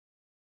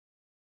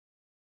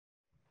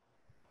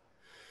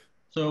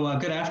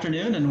Good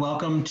afternoon and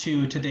welcome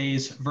to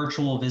today's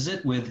virtual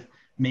visit with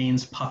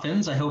Maine's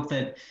Puffins. I hope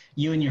that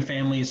you and your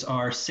families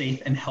are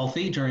safe and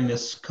healthy during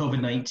this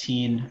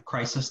COVID-19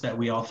 crisis that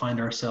we all find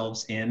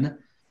ourselves in.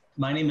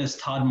 My name is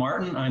Todd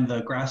Martin. I'm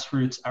the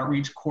Grassroots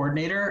Outreach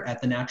Coordinator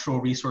at the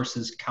Natural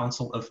Resources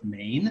Council of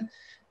Maine.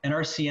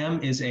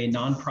 NRCM is a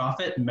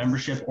nonprofit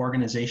membership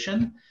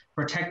organization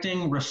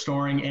protecting,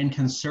 restoring, and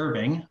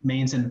conserving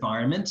Maine's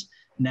environment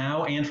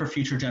now and for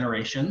future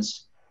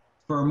generations.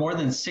 For more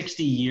than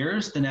 60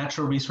 years, the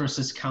Natural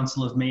Resources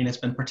Council of Maine has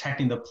been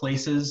protecting the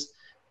places,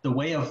 the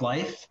way of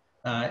life,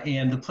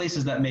 and the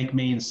places that make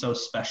Maine so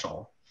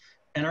special.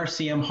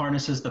 NRCM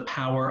harnesses the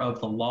power of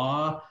the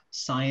law,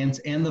 science,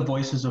 and the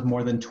voices of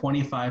more than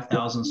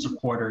 25,000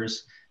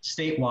 supporters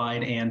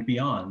statewide and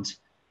beyond.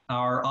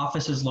 Our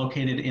office is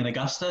located in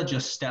Augusta,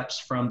 just steps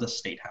from the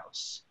State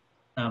House.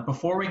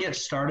 Before we get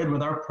started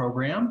with our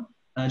program,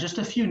 just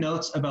a few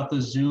notes about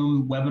the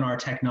Zoom webinar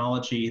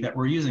technology that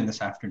we're using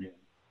this afternoon.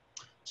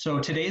 So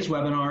today's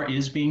webinar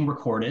is being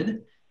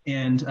recorded,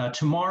 and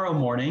tomorrow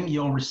morning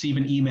you'll receive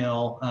an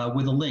email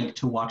with a link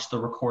to watch the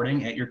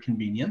recording at your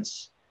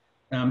convenience.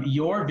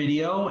 Your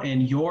video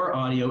and your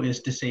audio is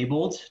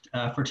disabled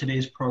for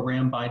today's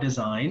program by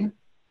design.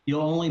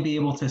 You'll only be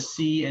able to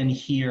see and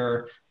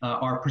hear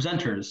our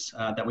presenters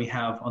that we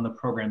have on the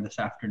program this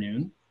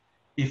afternoon.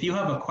 If you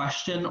have a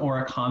question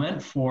or a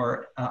comment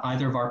for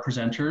either of our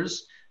presenters,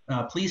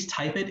 please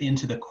type it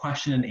into the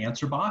question and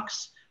answer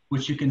box,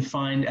 which you can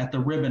find at the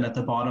ribbon at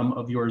the bottom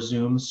of your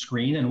Zoom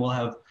screen, and we'll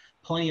have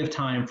plenty of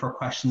time for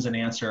questions and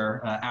answer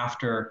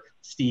after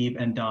Steve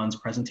and Don's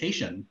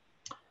presentation.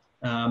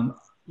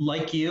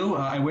 Like you,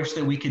 I wish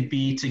that we could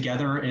be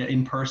together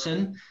in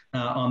person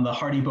on the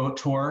Hardy Boat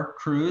Tour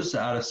cruise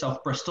out of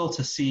South Bristol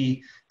to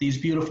see these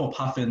beautiful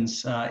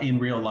puffins in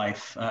real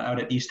life out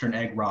at Eastern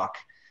Egg Rock.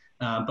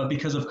 But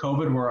because of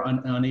COVID, we're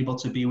unable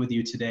to be with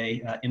you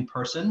today in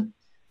person.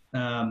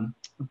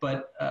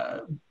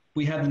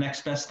 We have the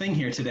next best thing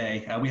here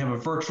today. We have a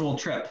virtual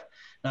trip.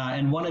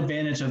 And one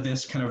advantage of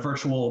this kind of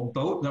virtual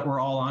boat that we're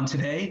all on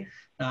today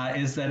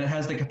is that it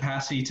has the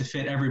capacity to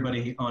fit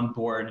everybody on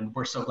board. And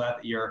we're so glad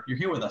that you're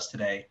here with us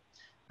today.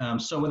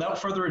 So without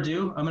further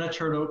ado, I'm going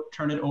to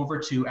turn it over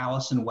to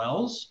Allison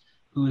Wells,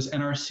 who is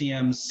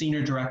NRCM's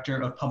Senior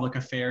Director of Public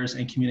Affairs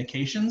and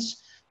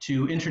Communications,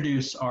 to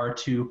introduce our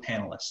two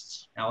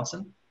panelists.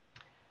 Allison?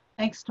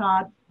 Thanks,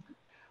 Todd.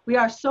 We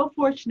are so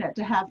fortunate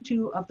to have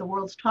two of the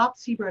world's top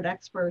seabird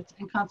experts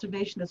and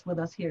conservationists with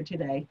us here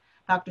today,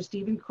 Dr.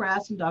 Stephen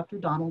Kress and Dr.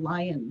 Donald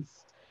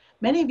Lyons.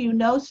 Many of you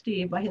know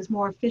Steve by his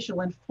more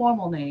official and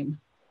formal name,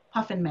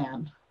 Puffin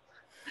Man.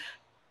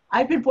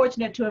 I've been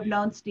fortunate to have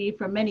known Steve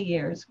for many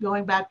years,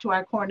 going back to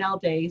our Cornell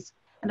days,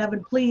 and I've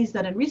been pleased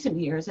that in recent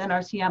years,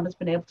 NRCM has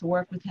been able to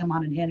work with him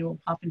on an annual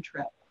Puffin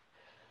trip.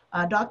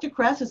 Dr.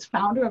 Kress is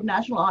founder of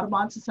National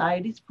Audubon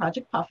Society's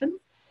Project Puffin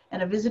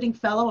and a visiting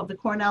fellow of the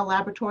Cornell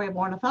Laboratory of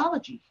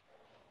Ornithology.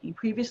 He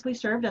previously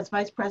served as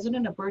Vice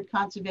President of Bird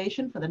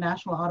Conservation for the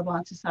National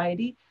Audubon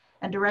Society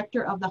and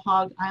Director of the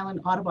Hog Island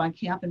Audubon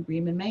Camp in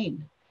Bremen,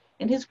 Maine.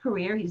 In his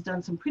career, he's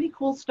done some pretty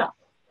cool stuff,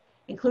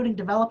 including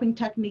developing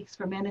techniques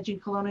for managing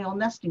colonial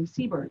nesting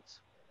seabirds.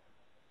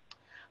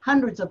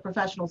 Hundreds of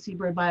professional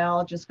seabird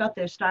biologists got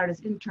their start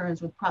as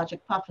interns with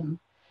Project Puffin.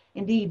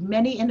 Indeed,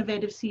 many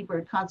innovative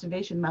seabird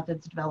conservation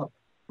methods developed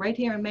right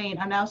here in Maine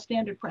are now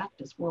standard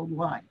practice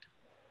worldwide.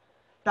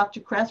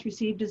 Dr. Kress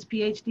received his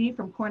PhD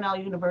from Cornell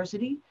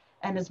University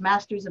and his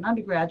master's and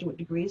undergraduate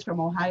degrees from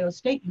Ohio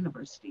State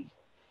University.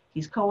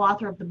 He's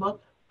co-author of the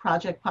book,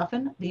 Project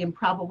Puffin, The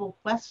Improbable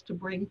Quest to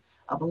Bring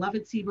a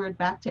Beloved Seabird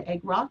Back to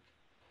Egg Rock,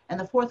 and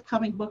the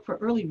forthcoming book for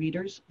early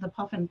readers, The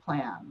Puffin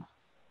Plan.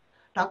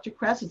 Dr.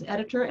 Kress is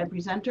editor and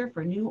presenter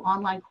for new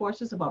online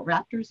courses about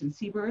raptors and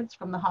seabirds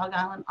from the Hog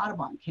Island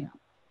Audubon Camp.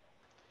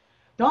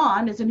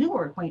 Don is a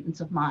newer acquaintance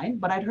of mine,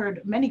 but I'd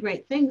heard many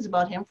great things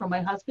about him from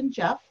my husband,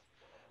 Jeff,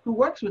 who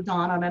works with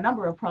Don on a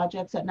number of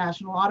projects at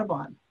National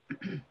Audubon.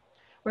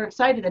 We're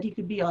excited that he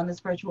could be on this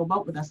virtual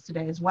boat with us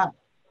today as well.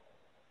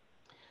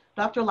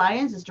 Dr.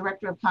 Lyons is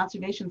Director of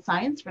Conservation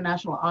Science for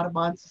National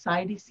Audubon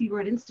Society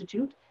Seabird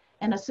Institute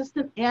and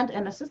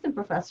an assistant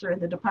professor in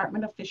the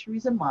Department of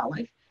Fisheries and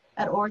Wildlife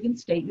at Oregon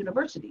State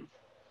University.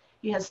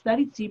 He has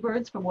studied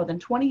seabirds for more than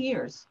 20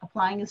 years,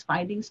 applying his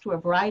findings to a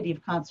variety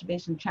of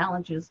conservation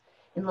challenges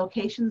in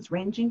locations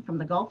ranging from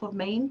the Gulf of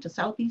Maine to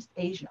Southeast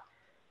Asia.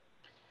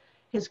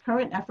 His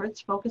current efforts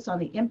focus on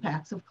the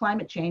impacts of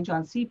climate change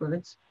on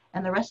seabirds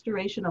and the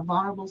restoration of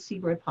vulnerable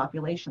seabird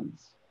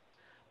populations.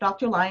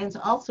 Dr. Lyons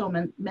also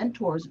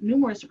mentors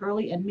numerous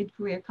early and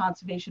mid-career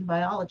conservation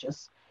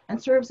biologists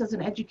and serves as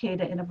an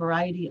educator in a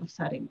variety of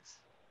settings.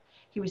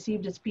 He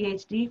received his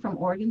PhD from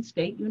Oregon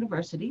State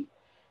University,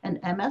 an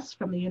MS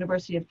from the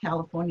University of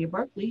California,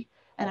 Berkeley,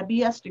 and a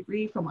BS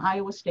degree from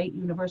Iowa State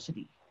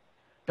University.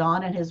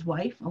 Don and his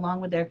wife, along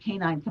with their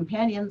canine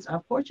companions,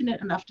 are fortunate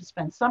enough to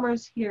spend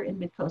summers here in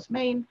Mid-Coast,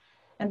 Maine,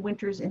 and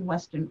winters in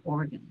Western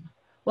Oregon.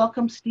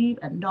 Welcome, Steve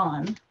and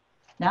Don.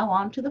 Now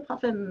on to the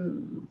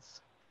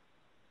Puffins.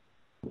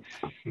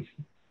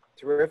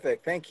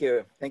 Terrific. Thank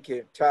you. Thank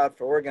you, Todd,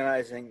 for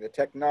organizing the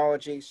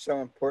technology.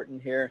 So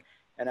important here.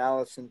 And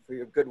Allison, for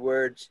your good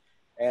words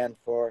and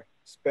for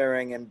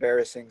sparing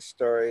embarrassing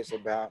stories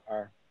about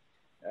our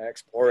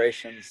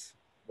explorations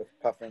with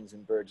puffins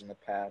and birds in the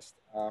past.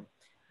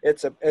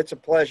 It's a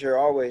pleasure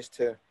always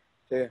to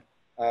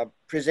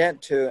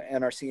present to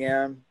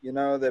NRCM. You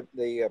know,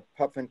 the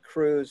Puffin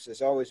cruise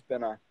has always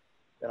been a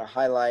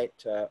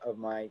highlight of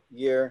my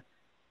year,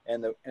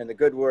 and the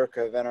good work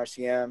of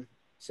NRCM,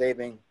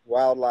 saving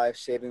wildlife,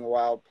 saving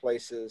wild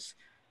places,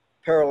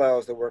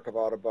 parallels the work of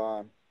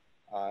Audubon,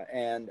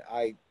 and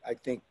I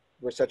think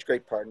we're such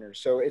great partners.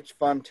 So it's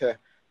fun to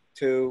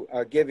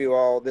give you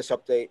all this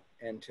update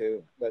and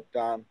to let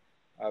Don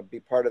be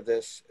part of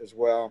this as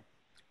well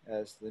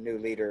as the new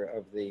leader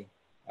of the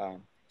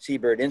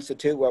Seabird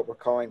Institute, what we're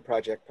calling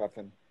Project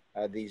Puffin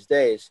these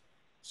days.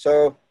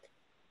 So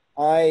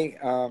I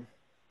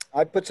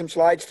put some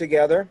slides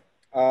together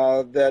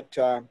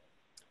that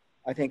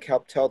I think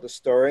help tell the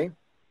story.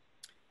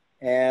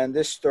 And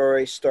this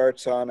story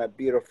starts on a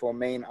beautiful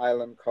Maine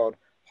island called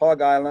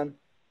Hog Island.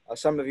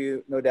 Some of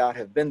you, no doubt,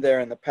 have been there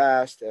in the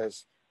past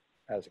as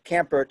a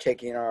camper,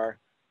 taking our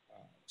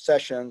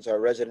sessions, our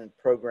resident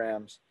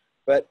programs.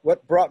 But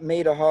what brought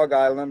me to Hog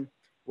Island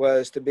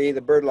was to be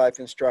the bird life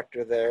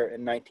instructor there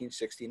in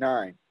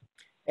 1969.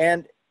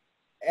 And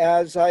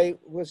as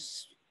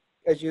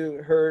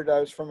you heard, I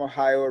was from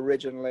Ohio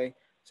originally.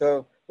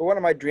 So but one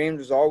of my dreams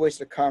was always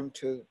to come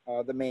to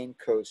the Maine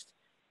coast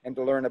and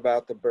to learn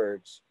about the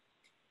birds.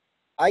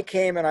 I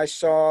came and I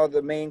saw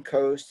the Maine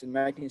coast in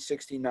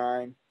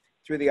 1969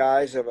 through the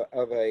eyes of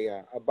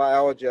a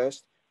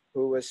biologist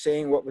who was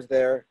seeing what was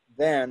there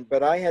then,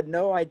 but I had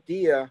no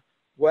idea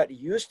what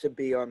used to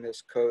be on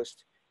this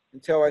coast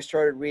until I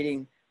started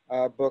reading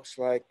books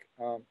like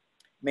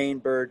Maine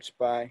Birds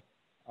by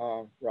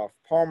Ralph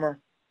Palmer.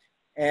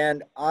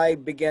 And I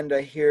began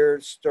to hear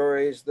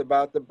stories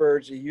about the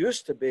birds that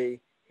used to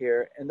be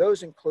here, and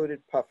those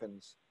included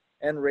puffins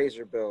and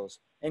razorbills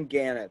and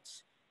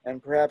gannets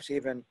and perhaps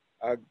even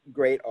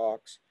great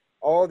auks.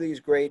 All these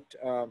great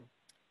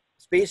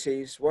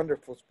species,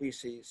 wonderful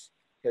species,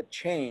 had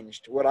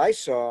changed. What I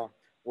saw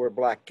were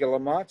black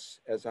guillemots,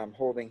 as I'm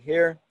holding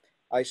here.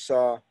 I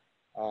saw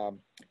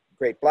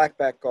great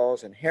blackback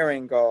gulls and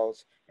herring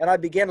gulls, and I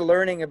began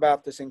learning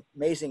about this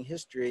amazing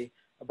history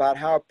about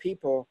how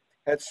people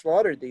had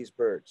slaughtered these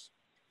birds,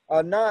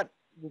 not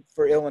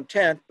for ill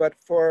intent, but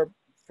for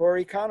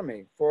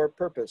economy, for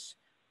purpose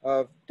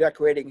of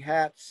decorating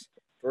hats,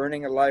 for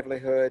earning a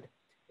livelihood.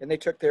 And they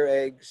took their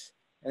eggs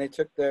and they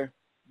took the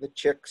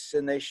chicks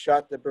and they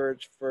shot the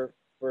birds for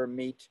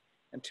meat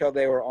until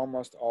they were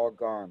almost all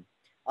gone.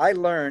 I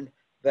learned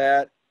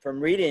that from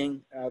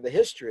reading the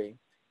history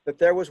that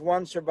there was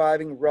one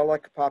surviving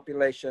relic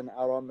population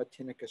out on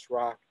Matinicus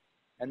Rock,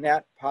 and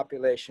that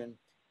population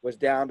was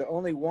down to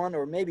only one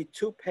or maybe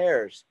two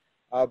pairs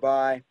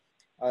by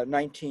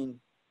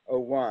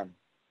 1901.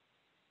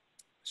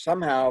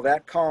 Somehow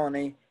that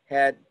colony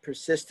had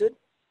persisted,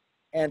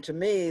 and to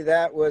me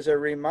that was a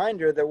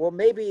reminder that, well,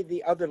 maybe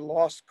the other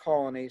lost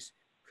colonies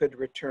could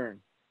return.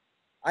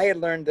 I had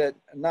learned that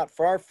not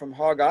far from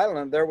Hog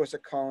Island there was a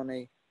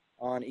colony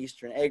on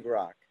eastern Egg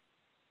Rock,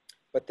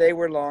 but they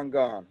were long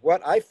gone.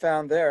 What I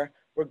found there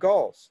were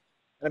gulls,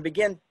 and I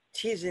began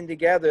teasing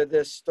together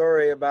this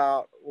story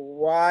about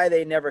why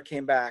they never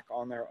came back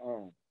on their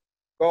own.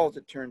 Gulls,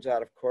 it turns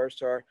out, of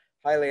course, are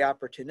highly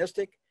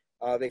opportunistic.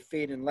 They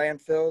feed in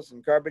landfills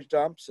and garbage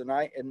dumps, and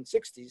in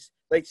the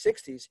late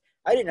 60s,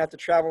 I didn't have to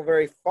travel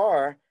very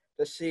far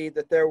to see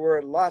that there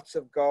were lots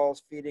of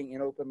gulls feeding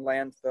in open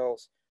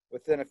landfills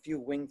within a few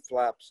wing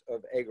flaps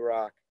of Egg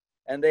Rock,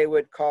 and they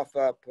would cough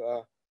up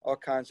all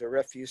kinds of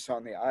refuse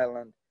on the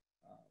island,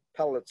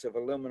 pellets of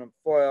aluminum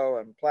foil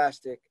and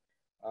plastic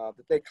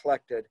that they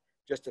collected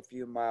just a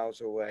few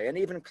miles away. And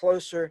even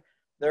closer,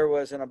 there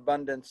was an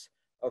abundance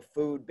of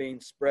food being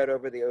spread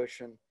over the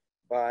ocean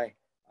by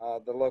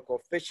the local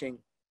fishing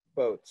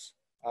boats.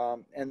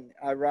 And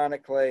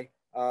ironically,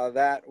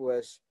 that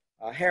was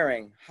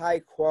herring, high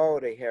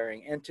quality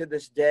herring. And to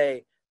this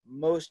day,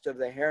 most of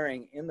the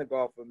herring in the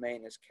Gulf of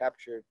Maine is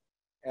captured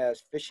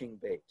as fishing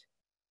bait,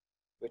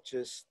 which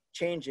is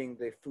changing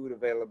the food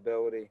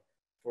availability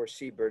for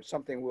seabirds,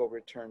 something we'll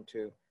return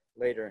to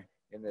later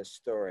in this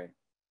story.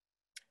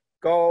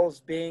 Gulls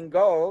being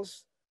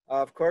gulls,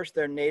 of course,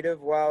 they're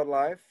native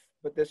wildlife,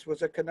 but this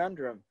was a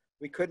conundrum.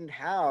 We couldn't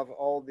have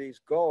all these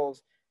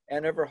gulls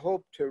and ever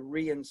hope to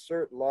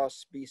reinsert lost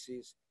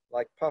species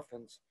like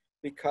puffins,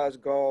 because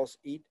gulls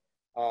eat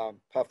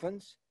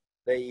puffins,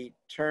 they eat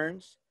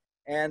terns,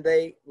 and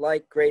they,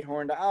 like great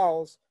horned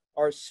owls,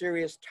 are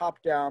serious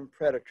top-down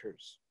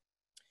predators.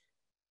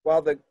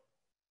 While the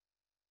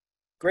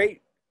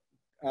great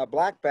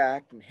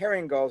blackback and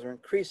herring gulls are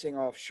increasing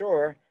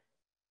offshore,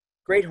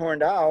 great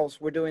horned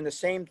owls were doing the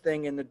same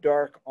thing in the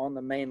dark on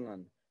the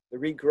mainland. The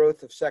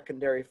regrowth of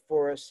secondary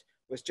forests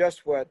was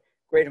just what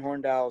great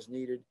horned owls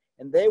needed,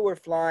 and they were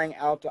flying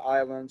out to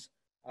islands,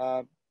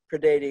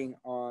 predating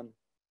on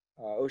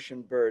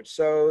ocean birds.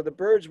 So the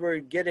birds were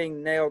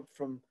getting nailed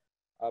from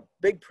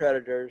big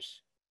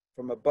predators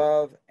from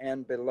above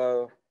and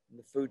below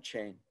the food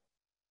chain,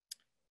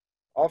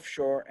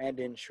 offshore and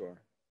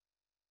inshore.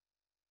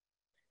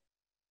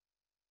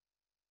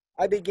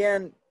 I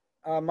began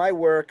my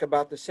work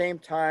about the same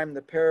time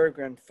the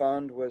Peregrine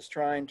Fund was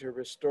trying to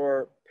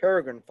restore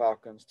peregrine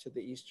falcons to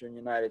the eastern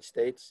United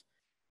States.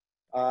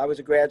 I was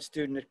a grad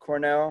student at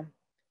Cornell.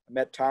 I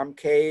met Tom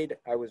Cade.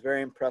 I was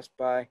very impressed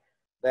by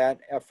that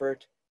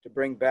effort to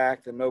bring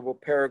back the noble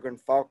peregrine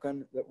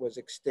falcon that was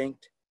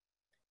extinct.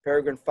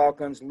 Peregrine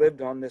falcons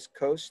lived on this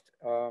coast,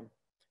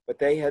 but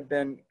they had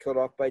been killed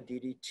off by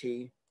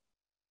DDT.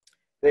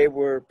 They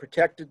were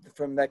protected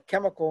from that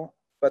chemical,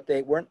 but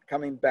they weren't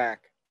coming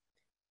back.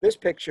 This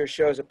picture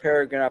shows a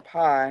peregrine up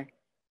high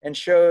and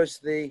shows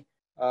the,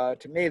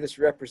 to me, this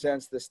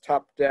represents this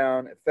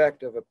top-down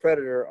effect of a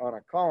predator on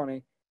a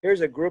colony.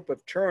 Here's a group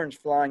of terns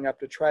flying up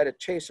to try to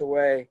chase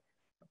away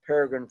a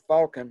peregrine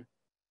falcon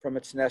from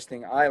its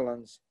nesting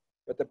islands.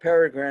 But the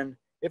peregrine,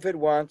 if it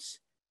wants,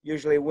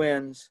 usually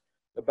wins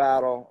the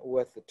battle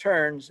with the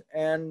terns.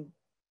 And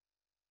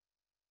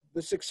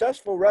the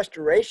successful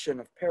restoration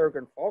of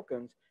peregrine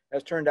falcons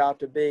has turned out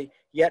to be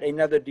yet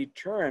another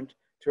deterrent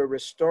to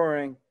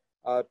restoring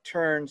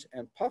terns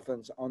and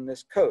puffins on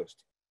this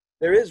coast.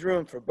 There is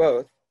room for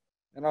both,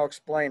 and I'll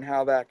explain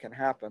how that can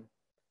happen.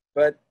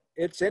 But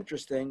it's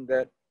interesting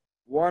that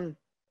one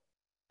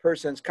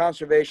person's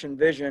conservation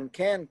vision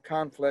can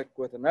conflict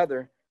with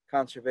another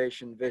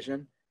conservation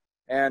vision,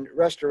 and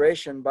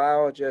restoration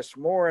biologists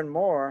more and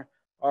more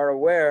are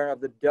aware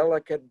of the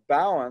delicate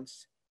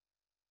balance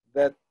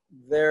that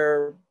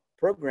their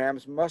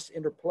programs must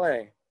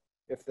interplay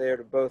if they are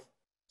to both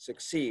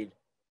succeed.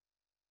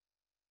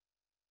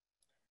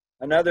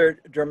 Another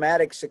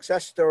dramatic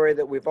success story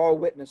that we've all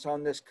witnessed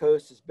on this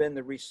coast has been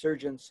the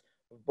resurgence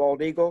of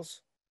bald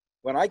eagles.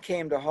 When I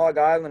came to Hog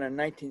Island in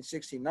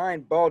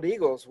 1969, bald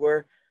eagles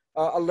were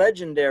a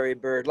legendary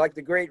bird, like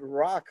the great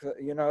rock,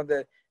 you know,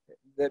 the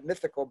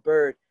mythical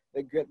bird.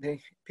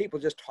 People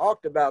just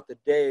talked about the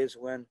days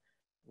when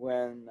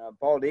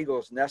bald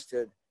eagles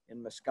nested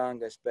in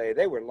Muscongas Bay.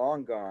 They were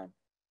long gone,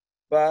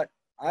 but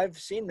I've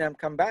seen them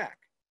come back,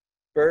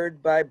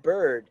 bird by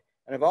bird,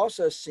 and I've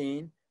also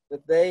seen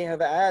that they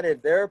have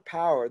added their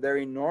power, their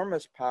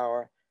enormous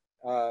power,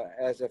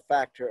 as a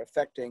factor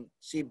affecting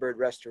seabird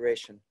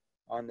restoration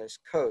on this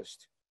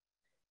coast.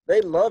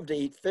 They love to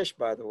eat fish,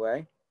 by the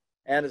way,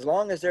 and as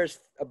long as there's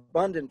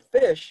abundant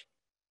fish,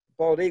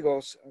 bald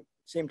eagles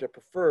seem to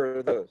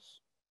prefer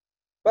those.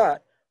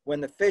 But when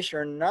the fish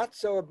are not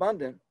so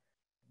abundant,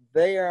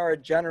 they are a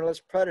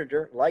generalist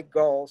predator like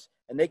gulls,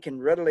 and they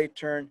can readily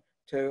turn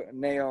to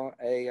nail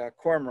a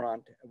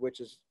cormorant,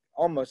 which is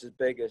almost as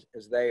big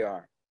as they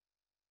are.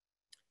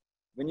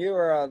 When you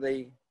are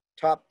the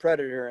top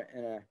predator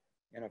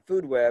in a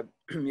food web,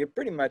 you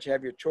pretty much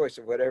have your choice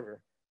of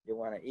whatever you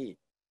want to eat.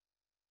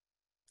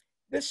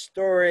 This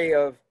story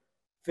of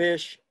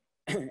fish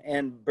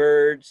and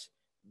birds,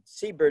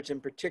 seabirds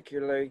in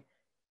particular,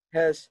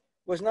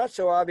 was not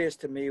so obvious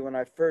to me when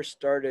I first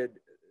started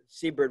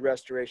seabird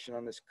restoration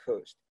on this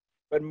coast.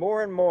 But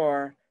more and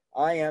more,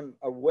 I am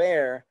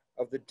aware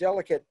of the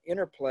delicate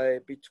interplay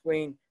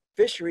between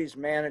fisheries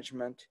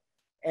management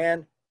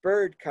and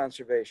bird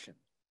conservation.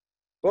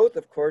 Both,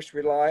 of course,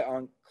 rely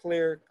on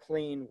clear,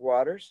 clean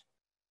waters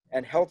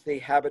and healthy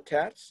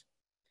habitats,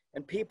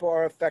 and people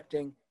are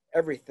affecting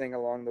everything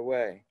along the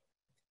way.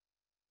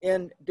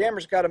 In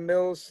Damascotta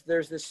Mills,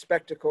 there's this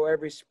spectacle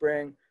every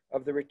spring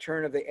of the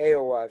return of the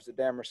alewives to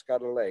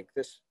Damascotta Lake.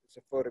 This is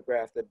a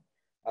photograph that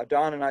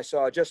Don and I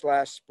saw just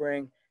last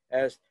spring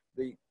as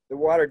the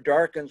water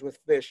darkens with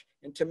fish.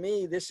 And to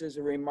me, this is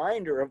a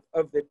reminder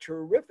of the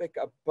terrific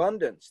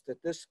abundance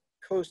that this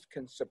coast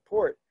can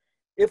support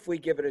if we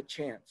give it a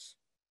chance.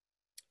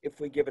 If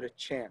we give it a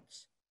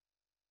chance.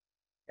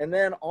 And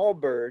then all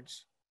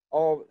birds,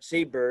 all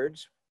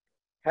seabirds,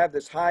 have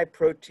this high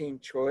protein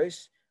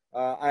choice.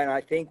 And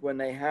I think when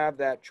they have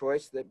that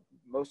choice, that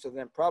most of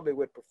them probably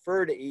would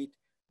prefer to eat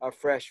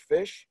fresh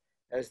fish,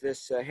 as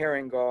this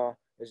herring gull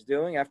is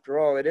doing. After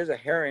all, it is a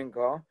herring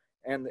gull,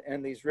 and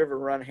these river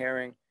run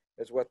herring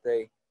is what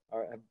they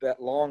have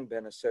long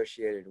been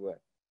associated with.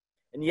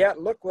 And yet,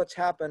 look what's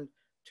happened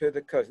to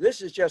the coast.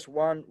 This is just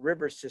one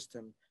river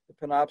system, the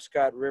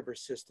Penobscot River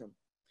system.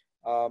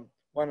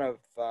 One of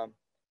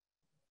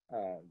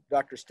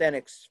Dr.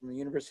 Stennick's from the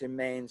University of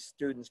Maine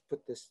students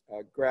put this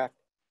graph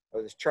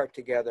or this chart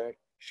together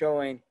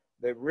showing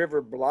the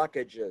river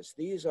blockages.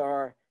 These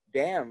are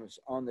dams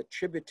on the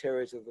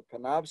tributaries of the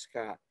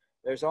Penobscot.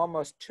 There's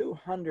almost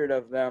 200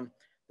 of them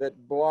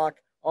that block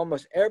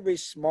almost every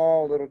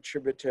small little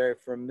tributary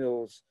from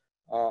mills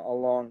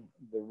along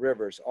the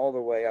rivers, all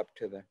the way up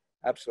to the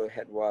absolute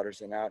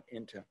headwaters and out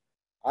into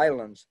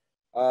islands.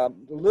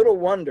 Little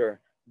wonder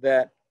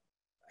that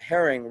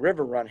herring,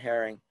 river run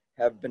herring,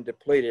 have been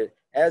depleted,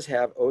 as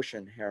have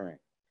ocean herring.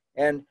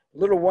 And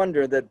little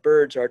wonder that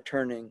birds are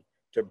turning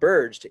to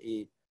birds to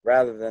eat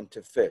rather than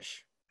to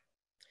fish.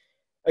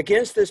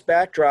 Against this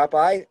backdrop,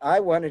 I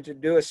wanted to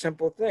do a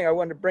simple thing. I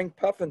wanted to bring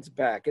puffins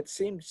back. It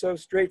seemed so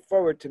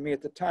straightforward to me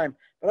at the time,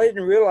 but I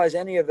didn't realize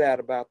any of that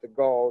about the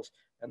gulls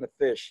and the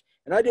fish.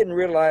 And I didn't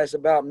realize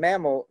about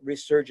mammal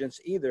resurgence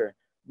either.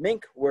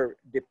 Mink were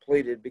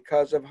depleted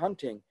because of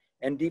hunting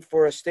and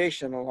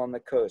deforestation along the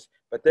coast,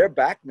 but they're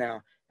back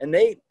now, and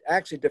they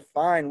actually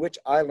define which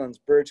islands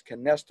birds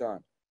can nest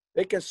on.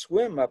 They can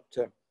swim up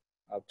to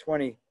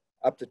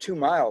 2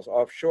 miles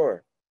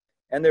offshore.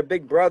 And their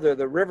big brother,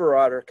 the river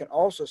otter, can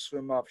also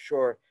swim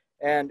offshore,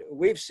 and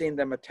we've seen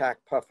them attack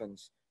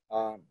puffins.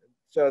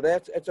 So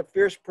it's a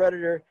fierce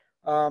predator.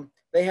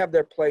 They have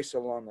their place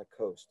along the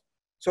coast.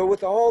 So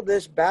with all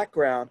this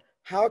background,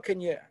 how can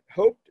you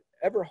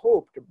ever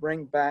hope to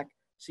bring back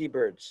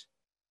seabirds?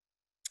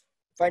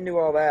 If I knew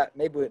all that,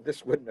 maybe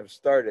this wouldn't have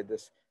started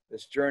this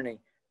journey,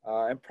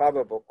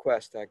 improbable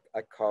quest,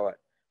 I call it.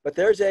 But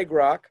there's Egg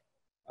Rock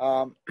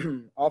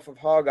off of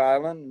Hog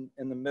Island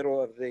in the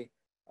middle of the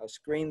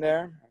screen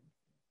there.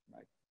 My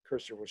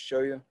cursor will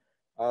show you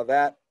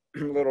that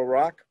little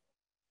rock.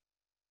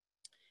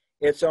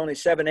 It's only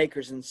 7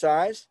 acres in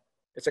size.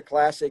 It's a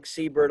classic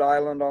seabird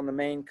island on the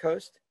Maine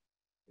coast.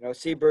 You know,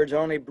 seabirds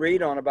only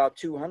breed on about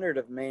 200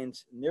 of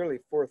Maine's nearly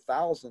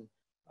 4,000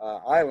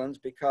 islands,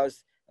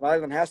 because an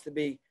island has to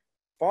be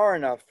far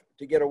enough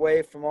to get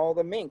away from all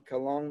the mink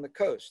along the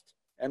coast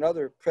and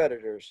other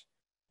predators,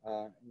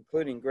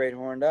 including great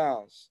horned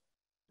owls.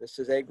 This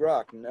is Egg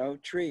Rock, no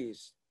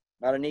trees,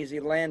 not an easy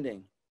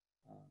landing.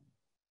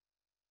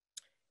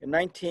 In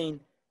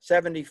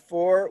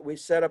 1974, we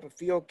set up a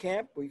field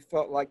camp. We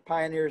felt like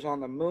pioneers on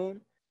the moon.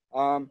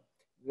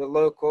 The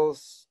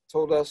locals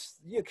told us,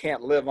 you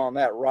can't live on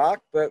that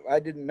rock, but I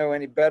didn't know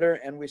any better,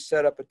 and we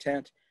set up a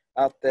tent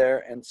out there.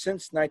 And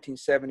since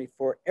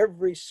 1974,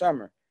 every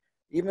summer,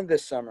 even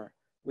this summer,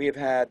 we have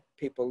had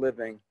people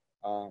living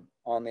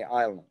on the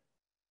island.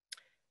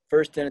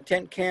 First in a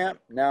tent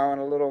camp, now in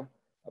a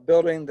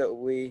building that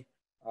we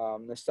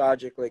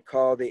nostalgically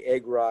call the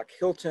Egg Rock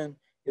Hilton.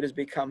 It has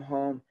become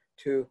home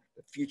to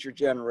the future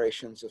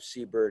generations of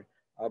seabird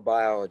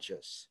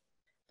biologists.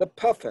 The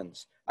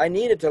puffins. I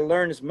needed to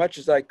learn as much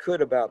as I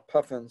could about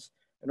puffins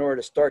in order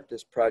to start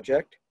this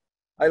project.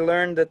 I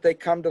learned that they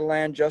come to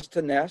land just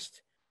to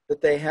nest, that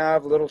they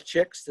have little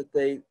chicks that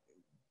they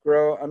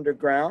grow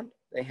underground.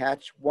 They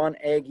hatch 1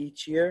 egg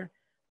each year.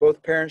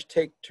 Both parents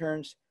take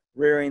turns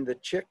rearing the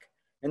chick,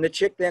 and the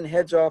chick then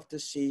heads off to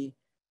sea,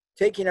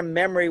 taking a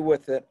memory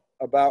with it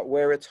about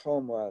where its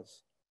home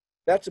was.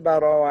 That's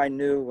about all I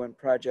knew when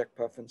Project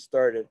Puffin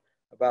started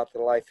about the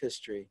life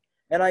history.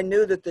 And I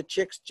knew that the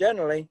chicks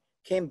generally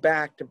came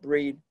back to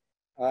breed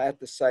at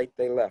the site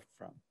they left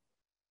from.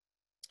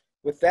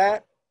 With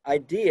that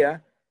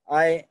idea,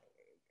 I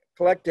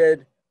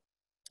collected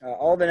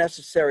all the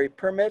necessary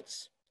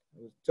permits.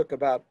 It took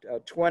about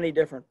 20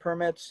 different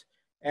permits,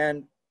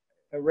 and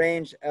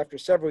arranged after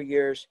several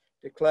years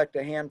to collect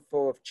a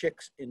handful of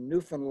chicks in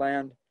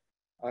Newfoundland,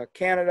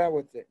 Canada,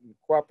 in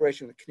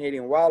cooperation with the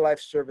Canadian Wildlife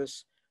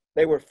Service.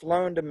 They were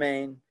flown to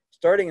Maine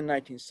starting in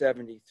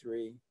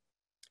 1973.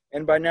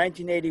 And by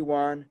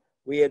 1981,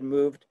 we had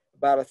moved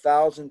about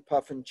 1,000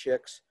 puffin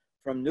chicks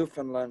from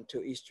Newfoundland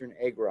to eastern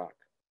Egg Rock.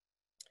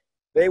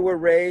 They were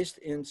raised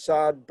in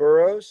sod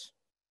burrows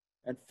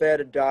and fed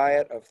a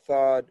diet of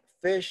thawed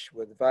fish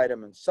with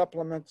vitamin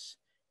supplements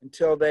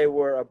until they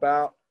were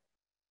about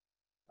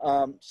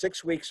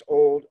 6 weeks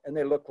old, and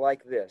they looked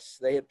like this.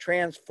 They had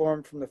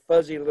transformed from the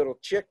fuzzy little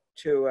chick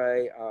to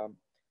a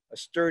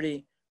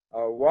sturdy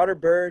water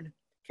bird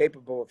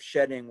capable of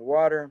shedding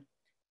water.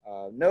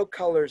 No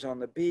colors on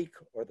the beak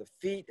or the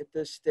feet at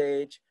this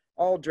stage,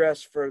 all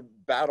dressed for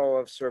battle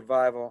of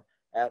survival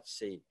at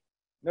sea.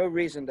 No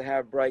reason to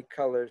have bright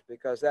colors,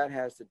 because that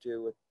has to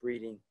do with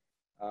breeding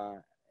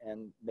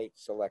and mate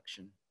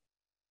selection.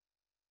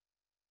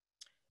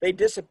 They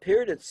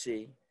disappeared at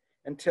sea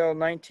until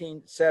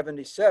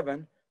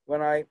 1977,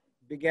 when I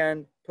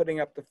began putting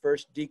up the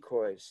first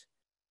decoys.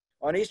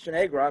 On eastern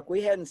Egg Rock,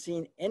 we hadn't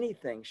seen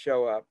anything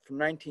show up from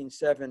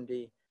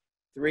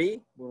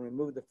 1973, when we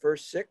moved the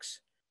first 6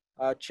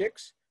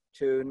 chicks,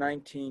 to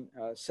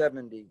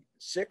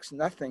 1976.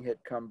 Nothing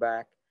had come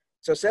back.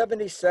 So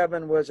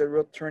 77 was a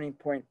real turning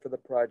point for the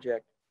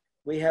project.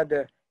 We had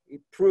to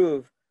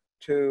prove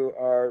to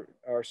our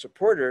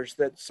supporters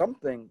that some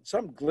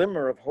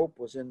glimmer of hope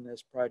was in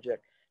this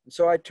project. And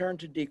so I turned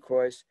to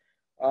decoys,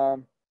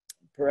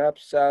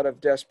 perhaps out of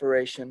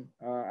desperation.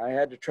 I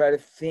had to try to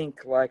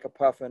think like a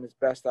puffin as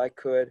best I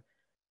could.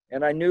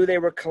 And I knew they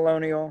were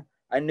colonial.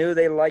 I knew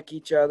they like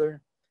each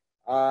other.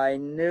 I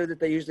knew that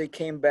they usually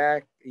came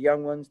back,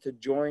 young ones, to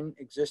join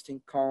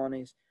existing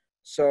colonies.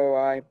 So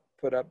I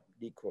put up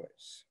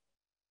decoys.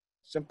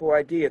 Simple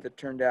idea that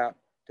turned out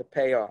to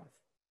pay off.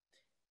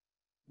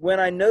 When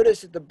I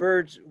noticed that the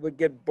birds would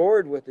get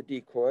bored with the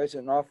decoys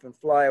and often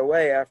fly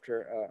away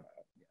after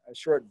a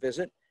short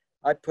visit,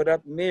 I put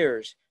up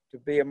mirrors to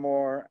be a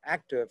more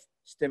active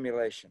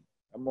stimulation,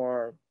 a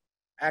more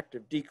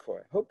active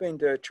decoy, hoping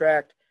to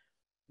attract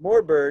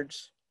more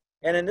birds.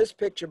 And in this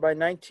picture, by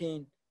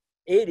 1980,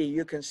 80,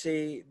 you can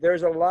see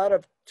there's a lot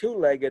of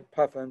two-legged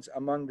puffins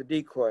among the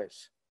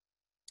decoys.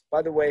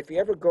 By the way, if you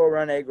ever go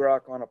around Egg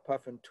Rock on a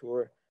puffin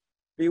tour,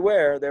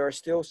 beware, there are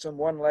still some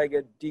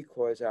one-legged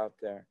decoys out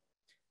there.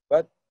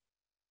 But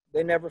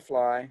they never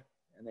fly,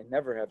 and they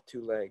never have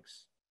two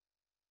legs.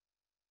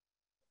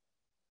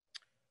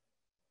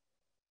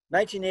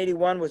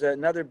 1981 was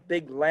another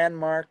big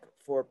landmark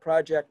for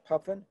Project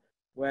Puffin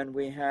when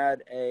we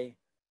had a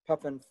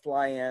puffin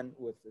fly in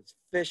with its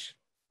fish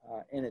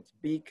in its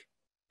beak,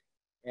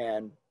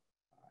 and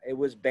it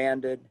was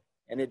banded,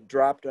 and it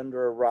dropped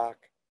under a rock,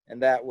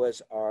 and that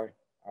was our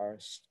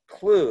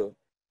clue,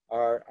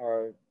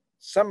 our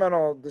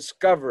seminal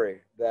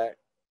discovery that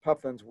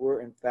puffins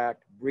were in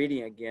fact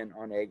breeding again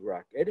on Egg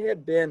Rock. It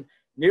had been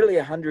nearly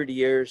 100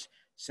 years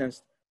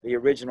since the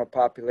original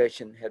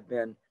population had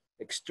been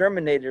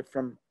exterminated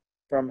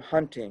from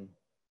hunting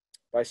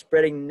by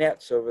spreading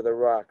nets over the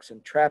rocks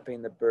and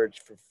trapping the birds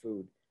for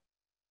food.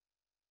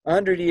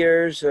 100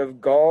 years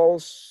of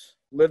gulls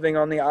living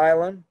on the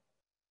island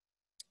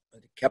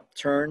kept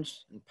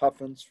terns and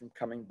puffins from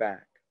coming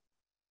back.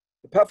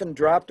 The puffin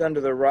dropped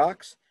under the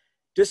rocks,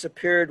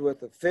 disappeared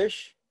with the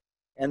fish,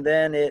 and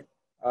then it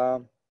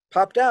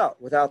popped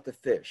out without the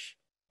fish.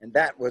 And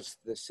that was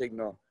the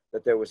signal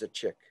that there was a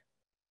chick.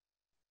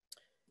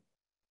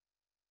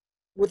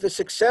 With the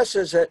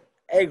successes at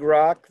Egg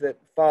Rock that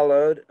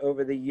followed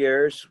over the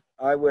years,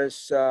 I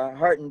was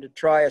heartened to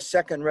try a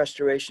second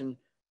restoration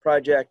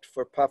project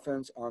for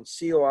puffins on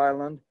Seal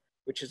Island,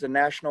 which is a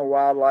national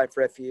wildlife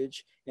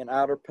refuge in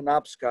outer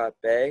Penobscot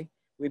Bay.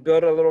 We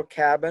built a little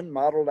cabin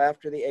modeled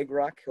after the Egg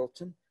Rock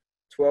Hilton,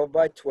 12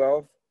 by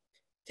 12,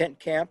 tent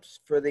camps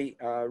for the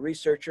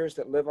researchers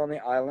that live on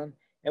the island,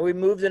 and we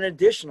moved an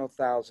additional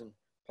 1,000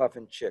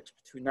 puffin chicks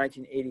between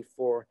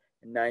 1984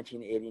 and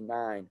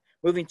 1989,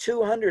 moving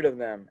 200 of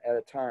them at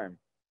a time,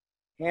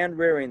 hand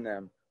rearing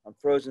them on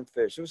frozen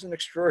fish. It was an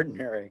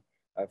extraordinary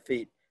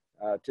feat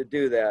to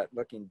do that,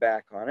 looking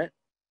back on it.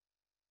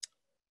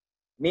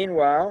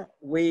 Meanwhile,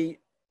 we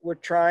were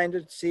trying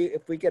to see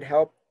if we could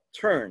help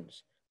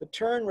terns. The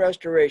tern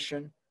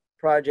restoration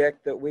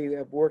project that we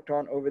have worked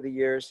on over the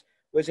years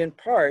was in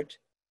part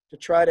to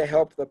try to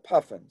help the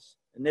puffins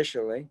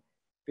initially,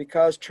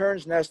 because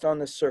terns nest on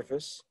the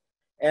surface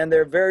and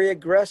they're very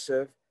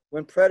aggressive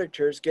when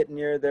predators get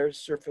near their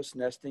surface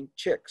nesting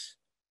chicks.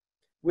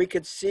 We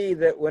could see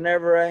that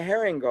whenever a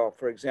herring gull,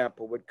 for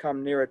example, would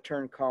come near a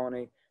tern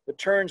colony, the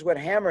terns would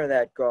hammer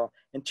that gull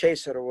and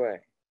chase it away.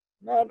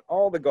 Not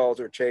all the gulls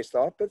were chased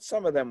off, but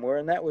some of them were,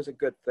 and that was a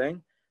good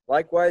thing.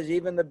 Likewise,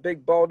 even the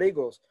big bald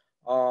eagles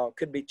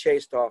could be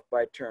chased off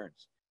by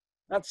terns.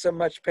 Not so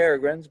much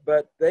peregrines,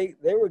 but they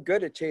were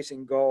good at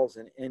chasing gulls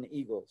and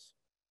eagles.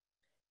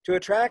 To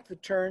attract the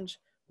terns,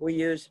 we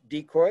used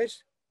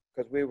decoys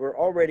because we were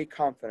already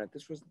confident.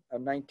 This was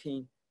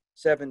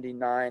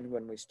 1979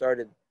 when we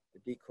started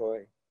the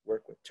decoy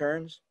work with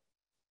terns.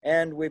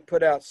 And we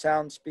put out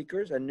sound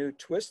speakers, a new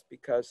twist,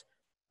 because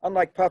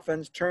unlike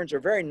puffins, terns are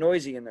very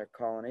noisy in their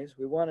colonies.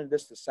 We wanted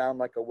this to sound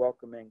like a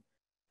welcoming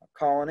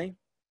colony.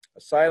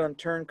 A silent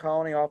tern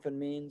colony often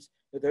means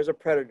that there's a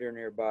predator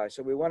nearby.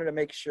 So we wanted to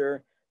make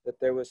sure that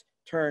there was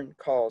tern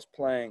calls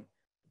playing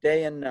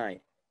day and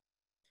night.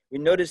 We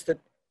noticed that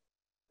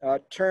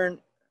tern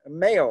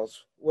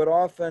males would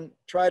often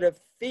try to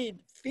feed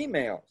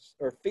females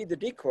or feed the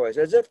decoys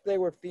as if they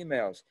were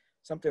females,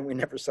 something we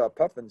never saw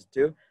puffins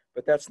do,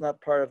 but that's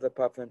not part of the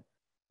puffin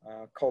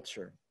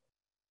culture.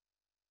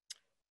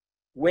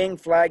 Wing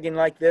flagging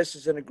like this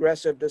is an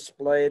aggressive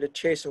display to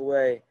chase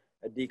away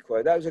a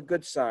decoy. That was a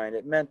good sign.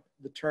 It meant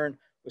the tern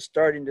was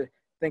starting to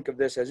think of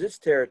this as its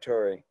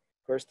territory.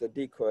 Of course, the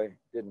decoy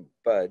didn't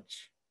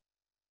budge.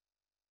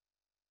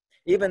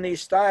 Even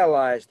these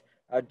stylized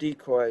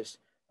decoys,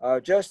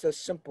 just a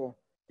simple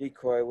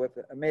decoy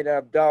made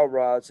out of dowel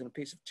rods and a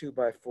piece of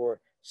 2x4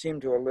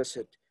 seemed to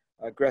elicit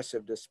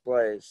aggressive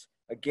displays.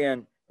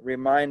 Again, a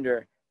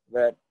reminder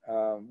that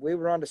we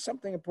were onto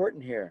something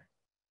important here.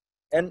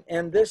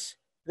 And this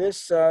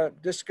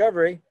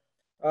discovery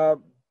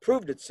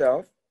proved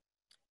itself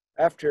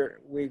after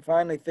we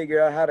finally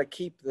figured out how to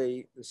keep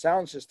the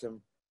sound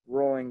system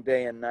rolling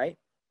day and night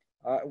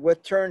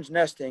with terns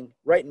nesting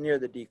right near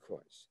the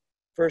decoys.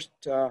 First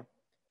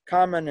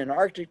common and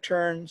Arctic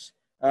terns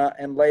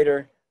and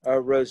later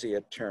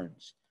roseate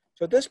terns.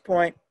 So at this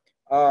point,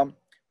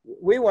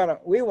 we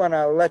want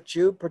to let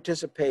you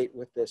participate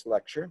with this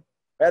lecture.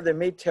 Rather than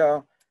me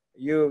tell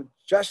you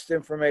just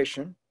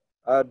information,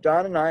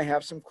 Don and I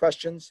have some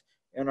questions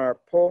in our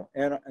poll,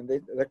 and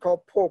they're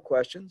called poll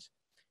questions.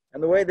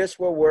 And the way this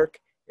will work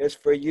is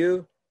for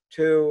you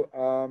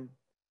to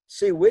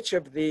see which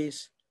of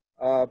these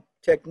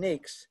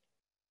techniques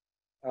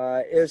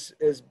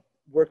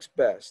works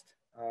best.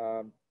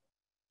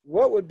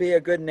 What would be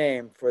a good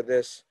name for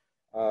this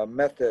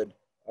method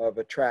of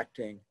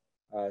attracting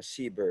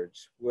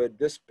seabirds? Would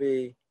this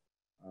be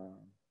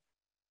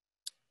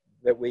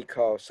that we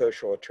call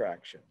social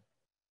attraction?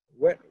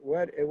 What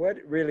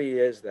really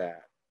is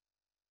that?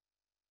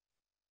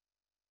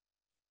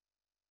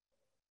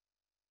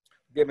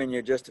 Giving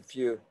you just a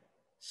few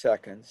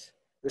seconds.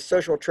 the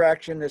social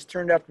attraction has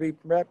turned out to be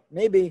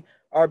maybe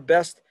our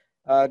best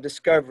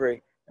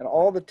discovery in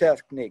all the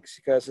techniques,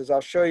 because as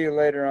I'll show you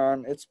later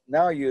on, it's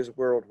now used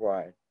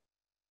worldwide.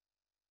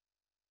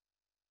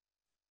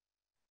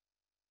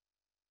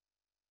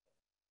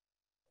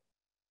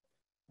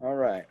 All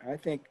right, I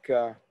think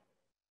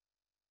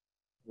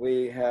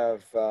we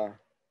have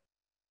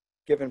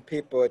given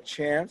people a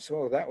chance.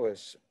 Oh, that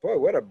was, boy,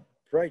 what a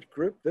bright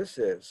group this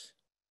is.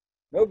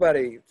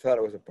 Nobody thought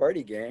it was a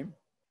party game.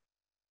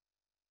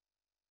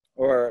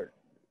 Or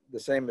the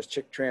same as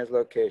chick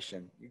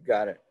translocation. You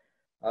got it.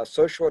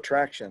 Social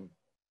attraction.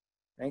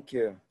 Thank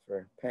you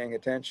for paying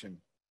attention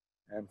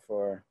and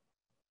for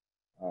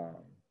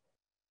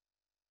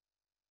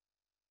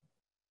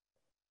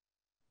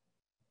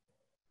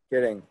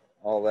getting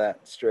all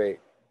that straight.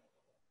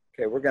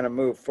 Okay, we're going to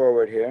move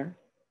forward here,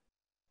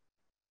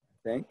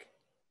 I think.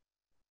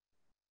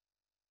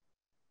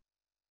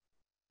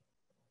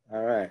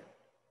 All right.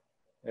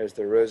 There's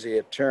the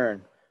roseate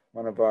tern,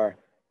 one of our,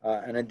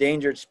 an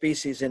endangered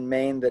species in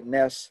Maine that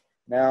nests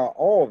now,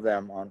 all of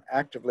them, on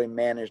actively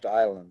managed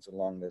islands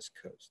along this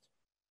coast.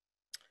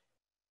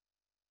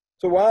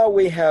 So while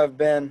we have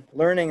been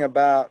learning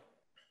about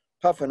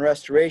puffin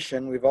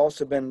restoration, we've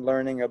also been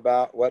learning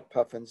about what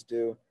puffins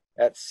do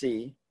at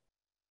sea.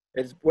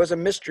 It was a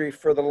mystery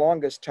for the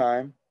longest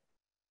time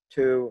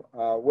to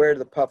where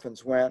the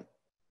puffins went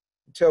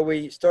until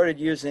we started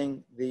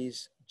using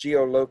these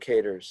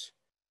geolocators.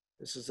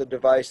 This is a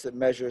device that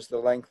measures the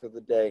length of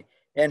the day.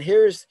 And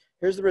here's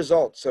the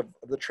results of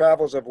the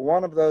travels of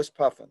one of those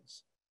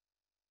puffins.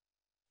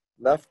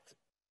 Left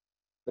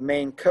the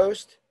Maine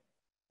coast,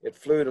 it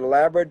flew to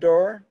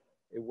Labrador,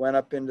 it went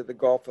up into the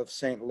Gulf of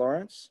St.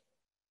 Lawrence,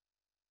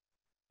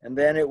 and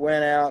then it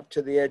went out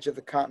to the edge of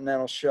the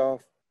continental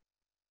shelf.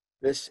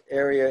 This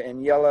area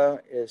in yellow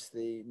is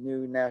the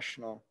new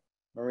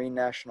Marine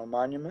National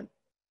Monument.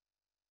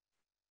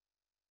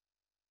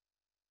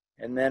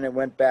 And then it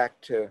went back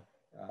to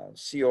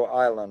Seal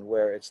Island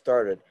where it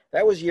started.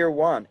 That was year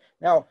one.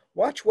 Now,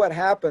 watch what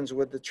happens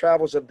with the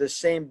travels of this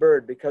same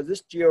bird, because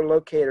this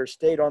geolocator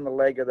stayed on the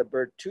leg of the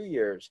bird 2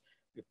 years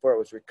before it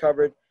was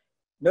recovered.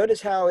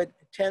 Notice how it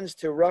tends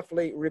to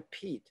roughly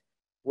repeat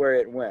where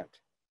it went.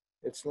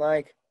 It's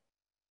like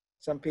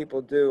some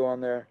people do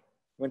on their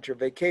winter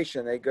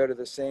vacation. They go to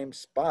the same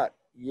spot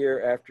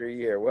year after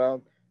year.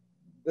 Well,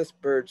 this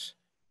bird's,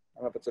 I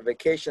don't know if it's a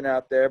vacation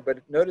out there,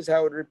 but notice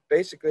how it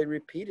basically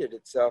repeated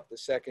itself the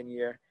second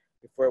year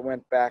before it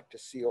went back to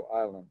Seal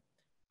Island.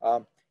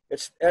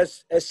 It's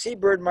as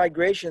seabird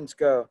migrations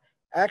go,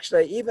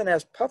 actually, even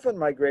as puffin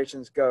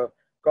migrations go,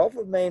 Gulf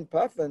of Maine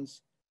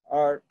puffins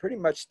are pretty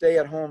much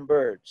stay-at-home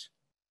birds.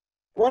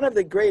 One of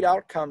the great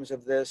outcomes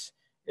of this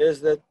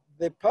is that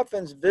the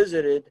puffins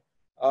visited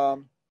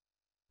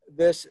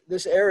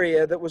this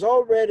area that was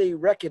already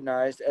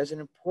recognized as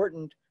an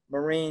important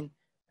marine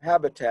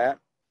habitat,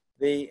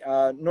 the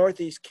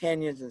Northeast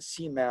Canyons and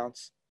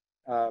Seamounts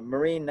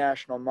Marine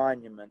National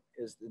Monument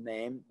is the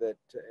name that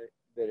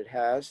it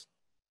has.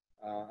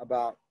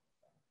 About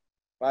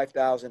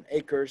 5,000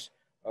 acres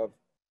of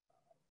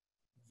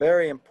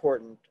very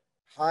important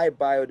high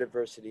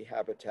biodiversity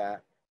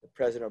habitat that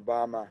President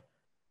Obama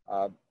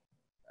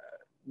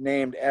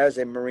named as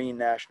a Marine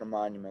National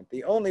Monument,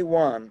 the only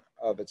one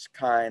of its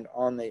kind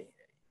on the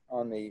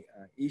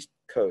East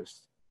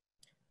Coast.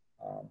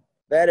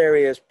 That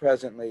area is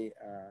presently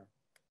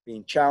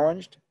being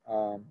challenged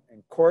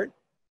in court,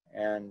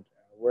 and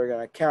we're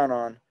going to count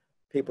on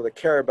people that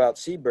care about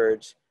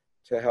seabirds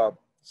to help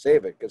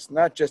save it. It's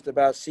not just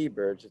about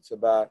seabirds, it's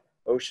about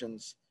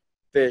oceans,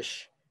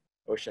 fish,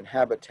 ocean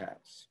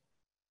habitats.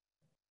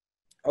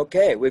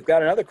 Okay, we've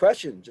got another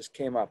question just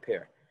came up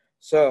here.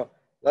 So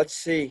let's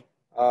see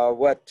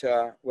what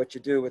you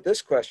do with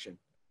this question.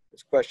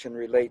 This question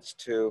relates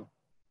to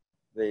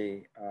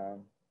the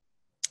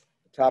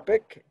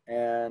topic,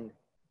 and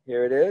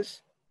here it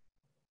is.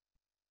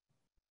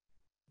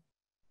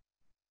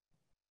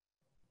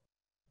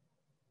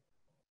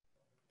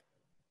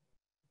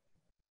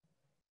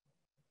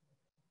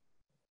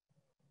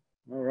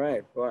 All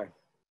right, boy.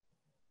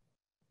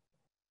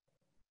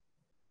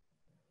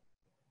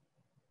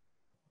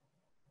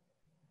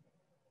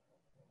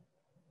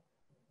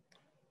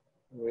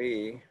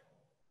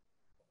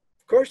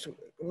 Of course,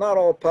 not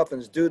all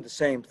puffins do the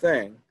same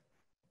thing.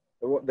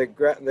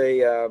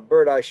 The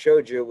bird I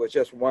showed you was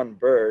just one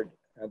bird.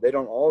 They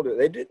don't all do.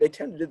 They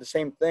tend to do the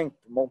same thing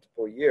for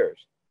multiple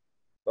years,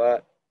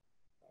 but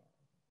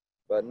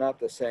not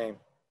the same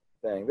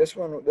thing. This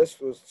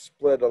was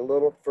split a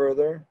little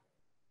further,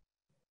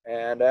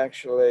 and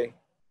actually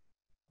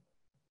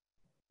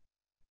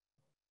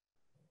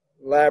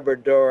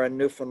Labrador and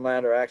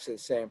Newfoundland are actually the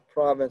same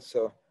province.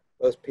 So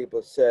those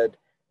people said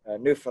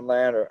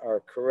Newfoundland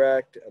are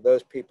correct.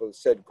 Those people that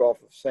said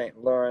Gulf of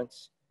St.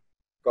 Lawrence,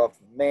 Gulf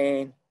of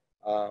Maine,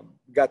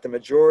 got the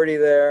majority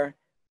there.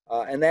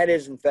 And that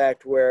is, in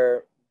fact,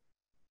 where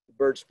the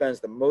bird spends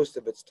the most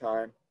of its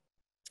time.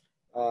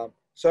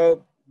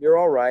 So you're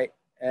all right.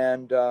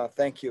 And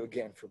thank you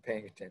again for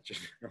paying attention.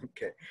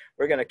 Okay,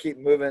 we're going to keep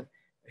moving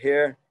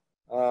here.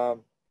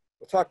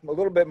 We'll talk a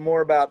little bit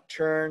more about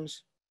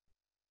terns.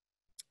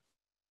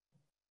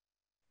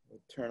 We'll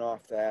turn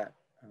off that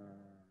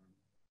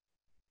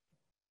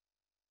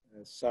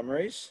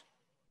summaries.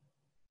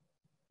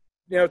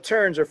 You know,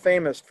 terns are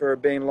famous for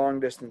being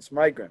long-distance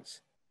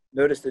migrants.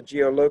 Notice the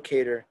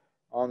geolocator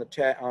on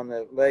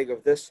the leg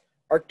of this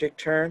Arctic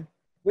tern.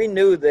 We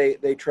knew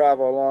they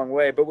travel a long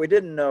way, but we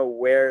didn't know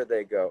where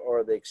they go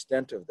or the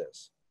extent of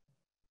this.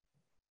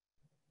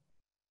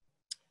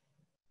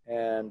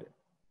 And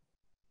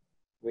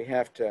we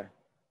have to,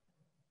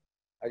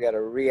 I got to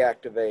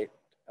reactivate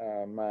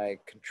my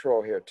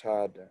control here,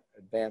 Todd, to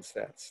advance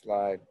that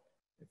slide,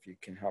 if you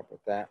can help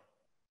with that.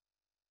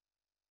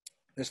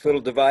 This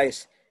little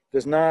device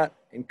does not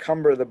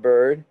encumber the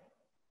bird,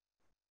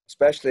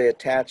 especially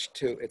attached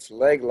to its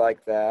leg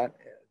like that,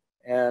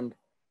 and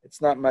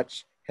it's not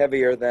much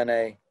heavier than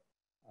a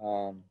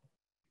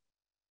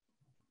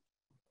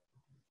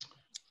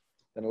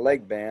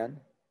leg band.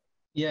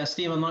 Yeah,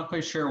 Steve, I'm not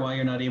quite sure why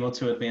you're not able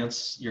to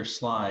advance your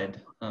slide.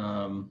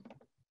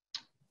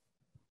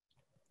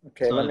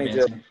 Okay, let me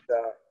just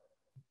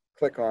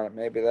click on it.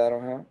 Maybe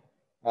that'll help.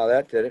 Oh,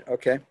 that did it.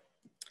 Okay,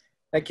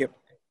 thank you.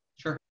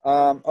 Sure.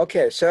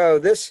 Okay, so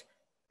this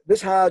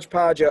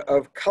hodgepodge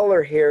of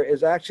color here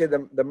is actually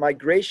the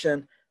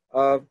migration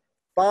of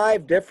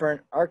 5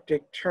 different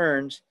Arctic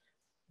terns.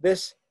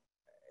 This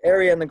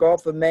area in the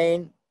Gulf of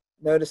Maine,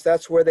 notice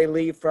that's where they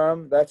leave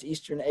from. That's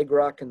eastern egg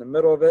rock in the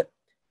middle of it.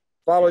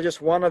 Follow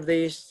just one of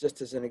these,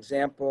 just as an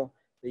example.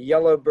 The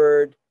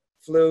yellowbird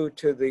flew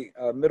to the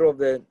middle of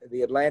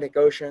the Atlantic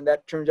Ocean.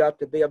 That turns out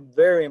to be a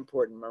very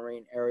important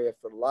marine area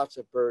for lots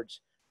of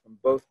birds from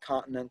both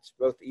continents,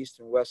 both the east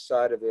and west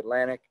side of the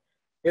Atlantic.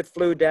 It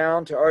flew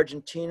down to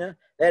Argentina.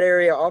 That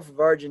area off of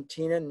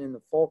Argentina and in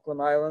the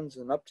Falkland Islands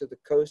and up to the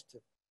coast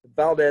of the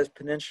Valdez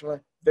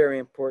Peninsula, very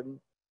important.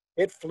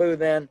 It flew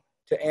then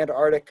to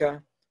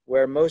Antarctica,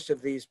 where most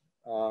of these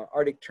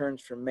Arctic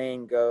terns from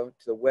Maine go,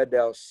 to the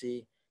Weddell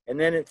Sea. And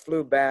then it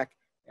flew back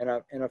in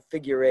a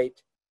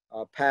figure-8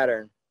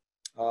 pattern,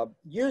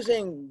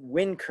 using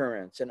wind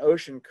currents and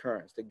ocean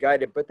currents to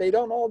guide it, but they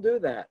don't all do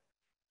that.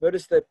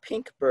 Notice the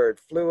pink bird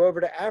flew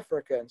over to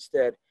Africa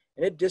instead,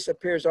 and it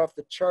disappears off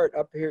the chart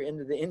up here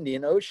into the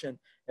Indian Ocean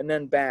and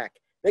then back.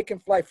 They can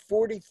fly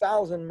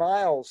 40,000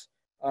 miles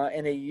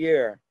in a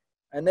year,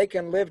 and they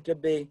can live to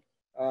be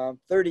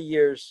 30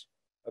 years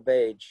of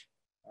age,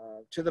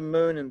 to the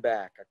moon and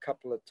back a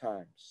couple of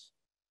times.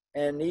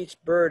 And each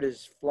bird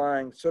is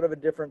flying sort of a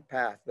different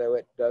path, though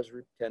it does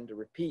tend to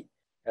repeat,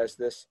 as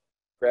this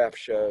graph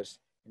shows.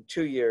 In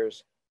 2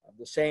 years,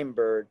 the same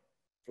bird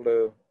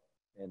flew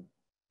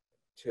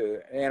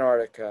to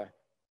Antarctica,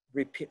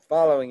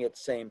 following its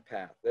same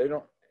path. They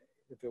don't.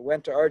 If it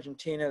went to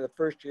Argentina the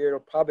first year, it'll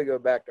probably go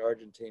back to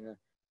Argentina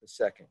the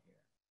second year.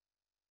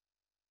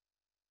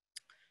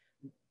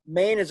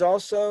 Maine is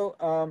also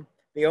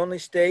the only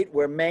state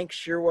where Manx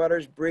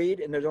shearwaters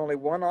breed, and there's only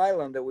one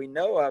island that we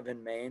know of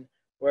in Maine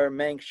where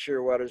Manx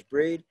shearwaters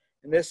breed,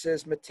 and this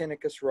is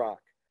Matinicus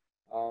Rock.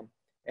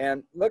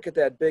 And look at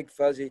that big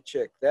fuzzy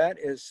chick. That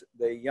is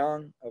the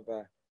young of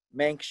a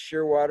Manx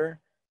shearwater.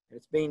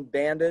 It's being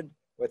banded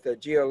with a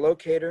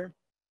geolocator,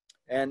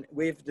 and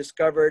we've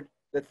discovered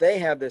that they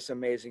have this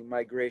amazing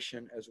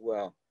migration as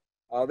well.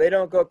 They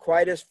don't go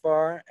quite as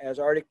far as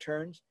Arctic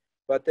terns,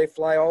 but they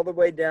fly all the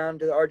way down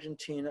to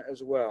Argentina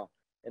as well.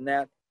 In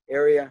that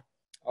area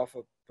off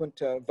of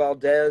Punta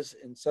Valdez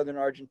in southern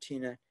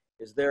Argentina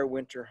is their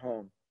winter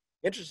home.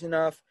 Interesting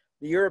enough,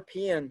 the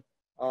European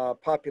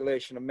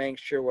population of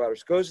Manx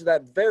shearwaters goes to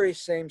that very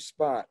same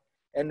spot,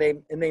 and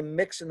they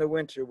mix in the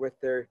winter with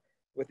the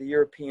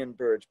European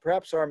birds.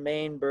 Perhaps our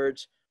Maine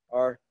birds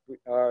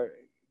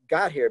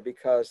got here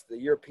because the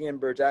European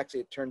birds actually,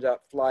 it turns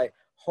out, fly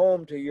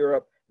home to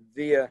Europe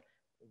via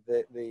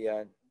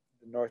the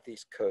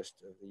northeast coast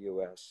of the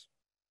U.S.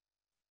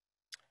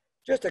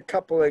 Just a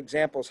couple of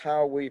examples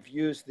how we've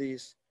used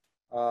these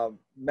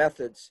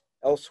methods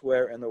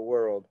elsewhere in the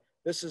world.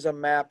 This is a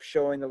map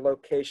showing the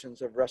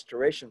locations of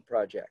restoration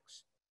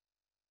projects.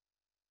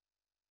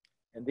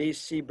 And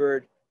these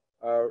seabird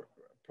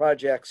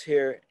projects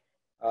here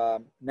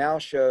now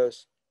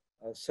shows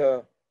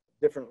so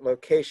different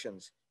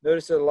locations.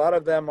 Notice that a lot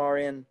of them are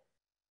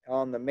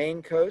on the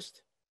Maine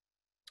coast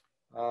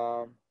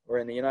or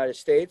in the United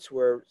States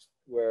where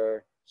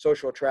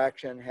social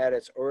attraction had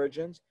its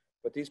origins,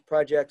 but these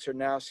projects are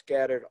now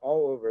scattered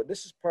all over.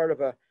 This is part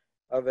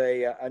of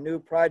a new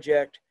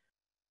project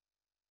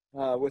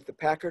with the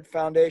Packard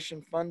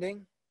Foundation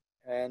funding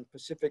and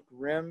Pacific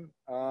Rim,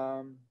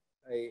 a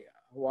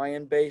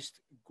Hawaiian-based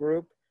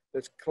group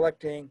that's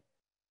collecting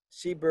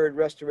seabird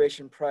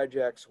restoration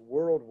projects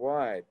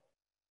worldwide.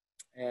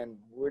 And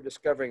we're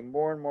discovering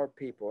more and more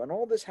people. And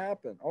all this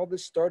happened, all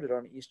this started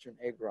on Eastern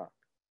Egg Rock.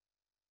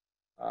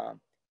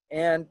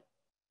 And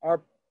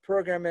our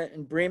program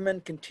in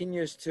Bremen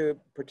continues to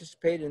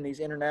participate in these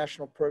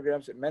international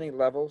programs at many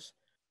levels,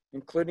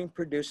 including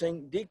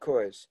producing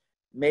decoys,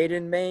 made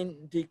in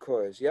Maine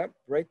decoys. Yep,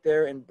 right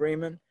there in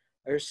Bremen.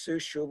 There's Sue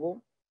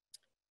Schubel.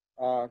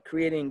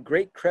 creating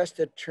great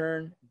crested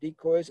tern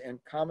decoys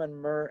and common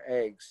myrrh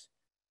eggs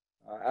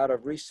out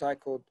of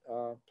recycled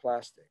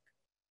plastic.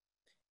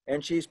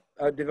 And she's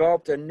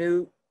developed a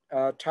new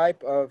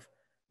type of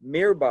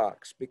mirror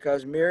box,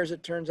 because mirrors,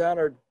 it turns out,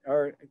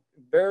 are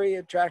very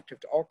attractive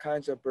to all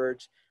kinds of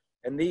birds.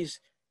 And these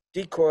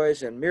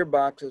decoys and mirror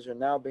boxes are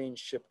now being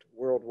shipped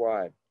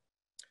worldwide.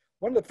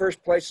 One of the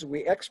first places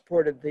we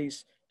exported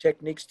these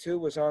techniques to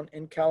was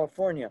in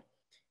California,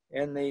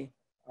 in the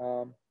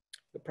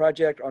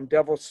project on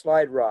Devil's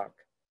Slide Rock.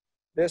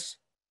 This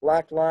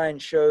black line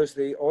shows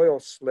the oil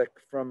slick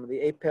from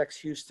the Apex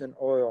Houston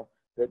oil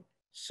that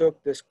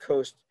soaked this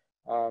coast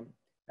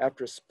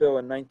after a spill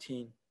in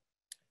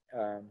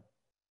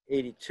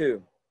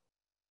 1982.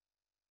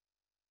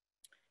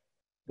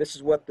 This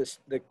is what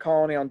the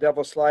colony on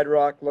Devil's Slide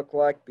Rock looked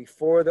like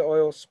before the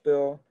oil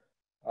spill,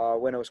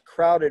 when it was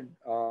crowded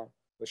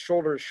with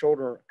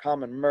shoulder-to-shoulder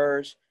common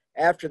murres.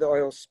 After the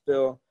oil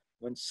spill,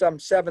 when some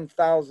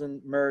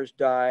 7,000 murres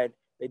died,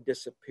 they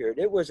disappeared.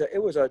 It was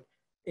an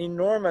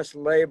enormous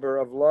labor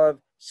of love,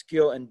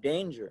 skill, and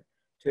danger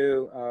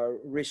to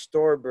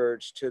restore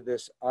birds to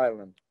this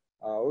island.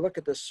 Look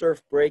at the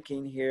surf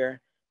breaking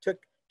here. Took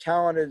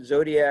talented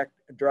Zodiac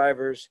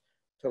drivers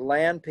to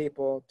land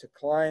people to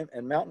climb,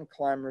 and mountain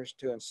climbers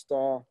to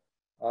install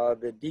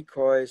the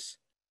decoys,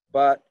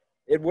 but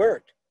it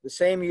worked. The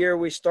same year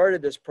we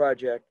started this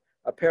project,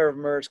 a pair of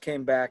murres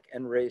came back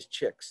and raised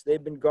chicks.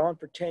 They've been gone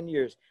for 10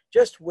 years,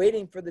 just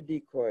waiting for the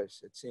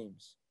decoys, it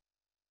seems.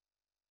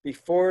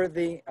 Before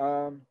the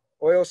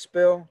oil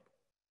spill,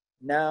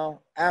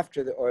 now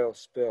after the oil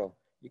spill.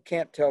 You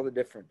can't tell the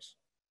difference,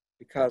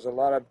 because a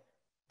lot of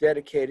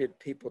dedicated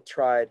people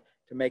tried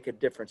to make a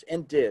difference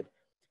and did.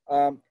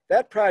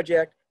 That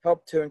project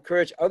helped to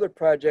encourage other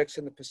projects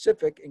in the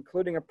Pacific,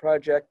 including a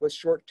project with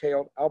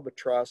short-tailed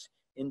albatross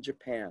in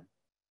Japan.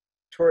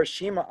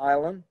 Torishima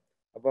Island,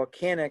 a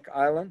volcanic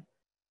island,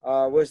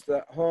 was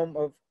the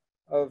home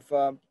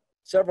of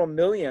several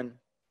million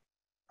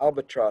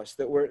albatross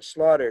that were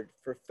slaughtered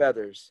for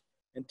feathers,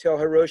 until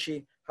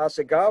Hiroshi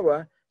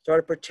Hasegawa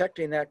started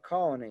protecting that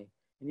colony.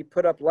 And he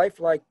put up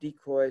lifelike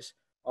decoys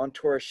on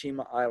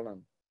Torishima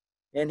Island.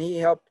 And he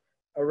helped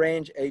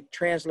arrange a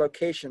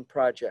translocation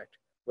project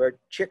where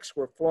chicks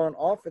were flown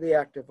off of the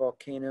active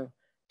volcano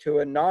to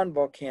a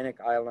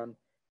non-volcanic island,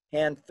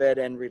 hand-fed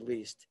and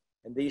released.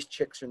 And these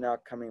chicks are now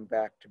coming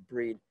back to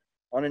breed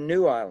on a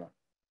new island.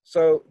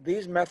 So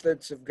these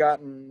methods have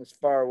gotten as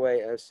far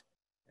away as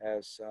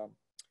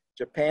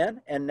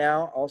Japan, and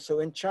now also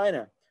in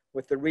China,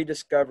 with the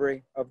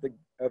rediscovery of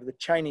the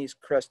Chinese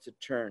crested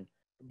tern.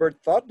 The bird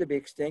thought to be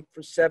extinct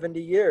for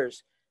 70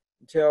 years,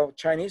 until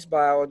Chinese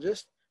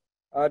biologists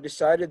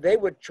decided they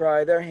would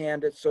try their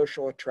hand at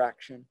social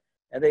attraction,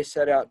 and they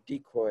set out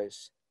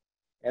decoys,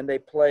 and they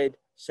played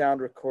sound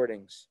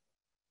recordings.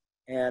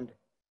 And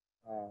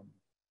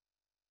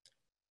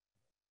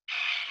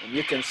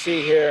you can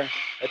see here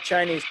a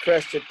Chinese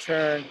crested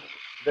tern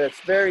that's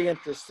very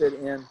interested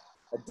in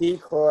a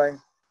decoy.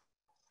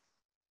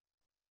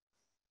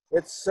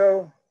 It's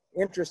so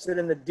interested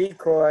in the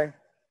decoy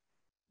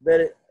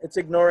that it's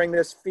ignoring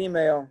this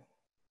female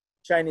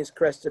Chinese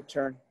crested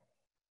tern.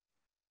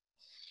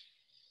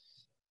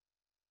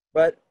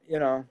 But, you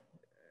know,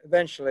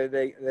 eventually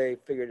they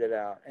figured it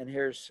out. And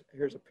here's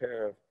a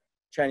pair of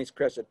Chinese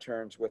crested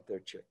terns with their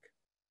chick.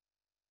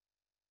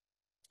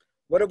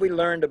 What have we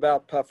learned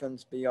about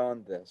puffins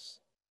beyond this?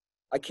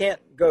 I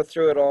can't go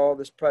through it all.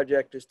 This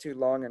project is too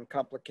long and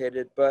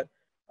complicated, but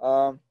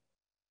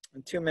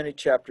and too many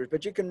chapters.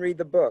 But you can read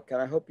the book,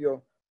 and I hope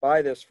you'll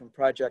buy this from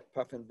Project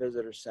Puffin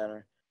Visitor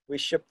Center. We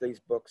ship these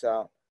books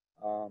out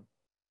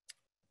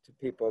to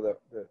people that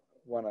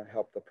want to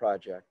help the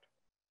project.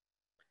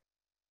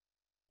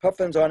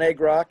 Puffins on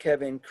Egg Rock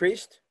have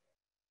increased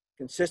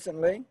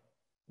consistently.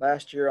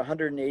 Last year,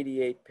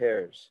 188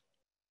 pairs.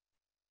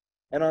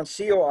 And on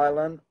Seal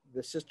Island,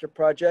 the sister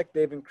project,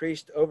 they've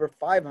increased over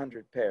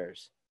 500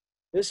 pairs.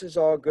 This is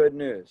all good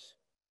news.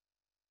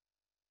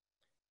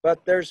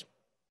 But there's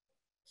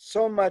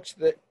so much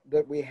that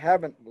we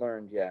haven't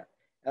learned yet.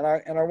 And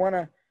I want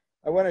to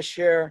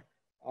share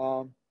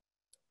the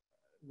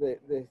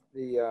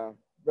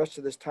rest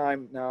of this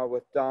time now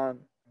with Don,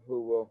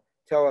 who will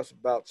tell us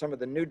about some of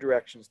the new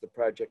directions the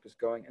project is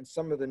going and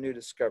some of the new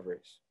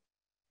discoveries.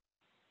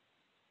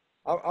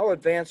 I'll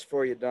advance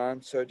for you,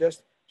 Don. So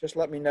just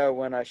let me know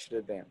when I should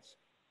advance.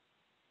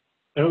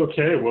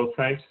 Okay, well,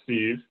 thanks,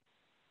 Steve.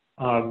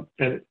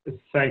 And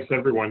thanks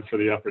everyone for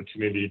the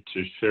opportunity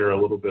to share a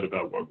little bit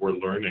about what we're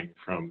learning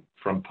from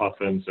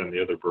puffins and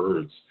the other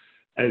birds.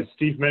 As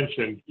Steve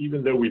mentioned,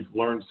 even though we've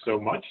learned so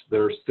much,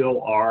 there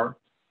still are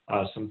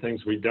some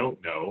things we don't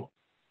know.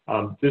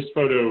 This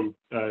photo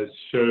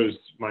shows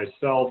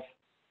myself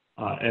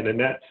and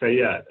Annette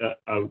Fayette,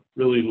 a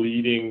really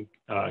leading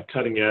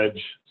cutting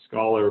edge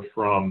scholar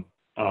from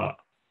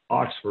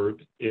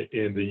Oxford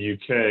in the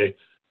UK,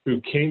 who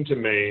came to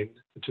Maine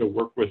to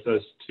work with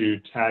us to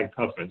tag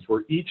puffins.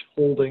 We're each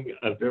holding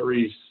a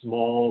very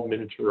small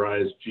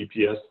miniaturized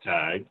GPS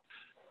tag.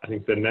 I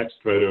think the next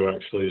photo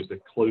actually is a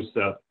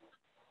close-up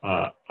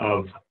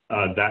of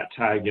that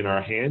tag in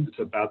our hand. It's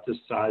about the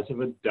size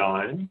of a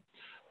dime.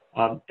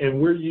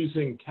 And we're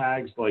using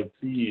tags like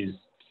these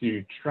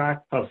to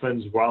track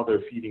puffins while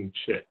they're feeding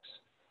chicks.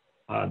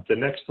 The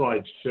next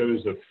slide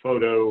shows a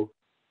photo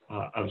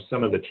of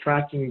some of the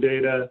tracking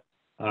data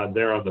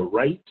there on the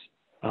right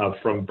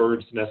from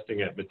birds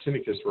nesting at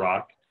Matinicus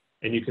Rock.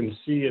 And you can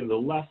see in the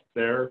left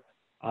there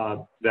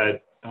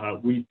that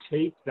we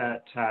tape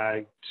that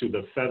tag to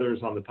the feathers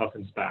on the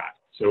puffin's back.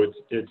 So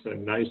it's a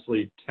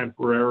nicely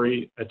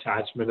temporary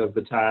attachment of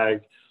the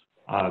tag,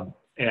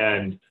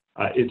 and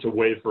it's a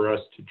way for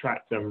us to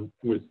track them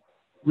with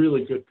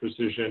really good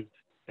precision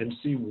and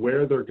see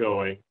where they're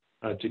going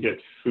to get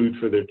food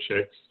for their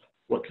chicks,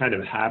 what kind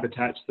of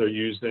habitats they're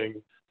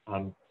using,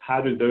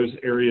 how do those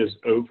areas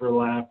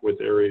overlap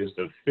with areas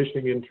of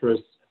fishing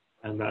interests,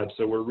 and that.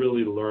 So we're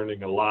really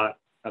learning a lot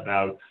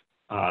about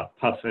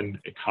puffin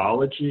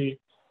ecology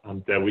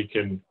that we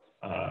can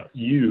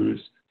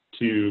use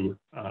to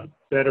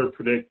better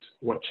predict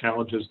what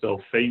challenges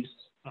they'll face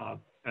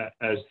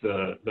as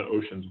the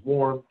oceans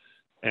warm,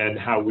 and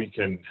how we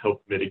can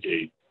help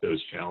mitigate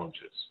those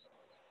challenges.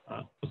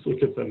 Let's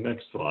look at the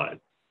next slide.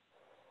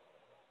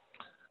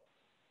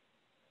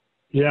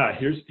 Yeah,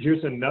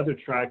 here's another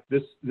track.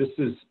 This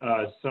is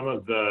some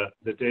of the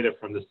data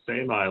from the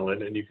same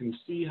island, and you can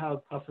see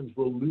how puffins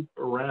will loop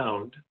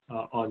around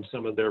on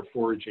some of their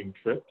foraging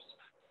trips.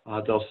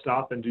 They'll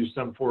stop and do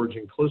some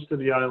foraging close to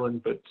the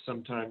island, but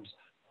sometimes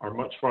are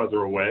much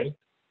farther away,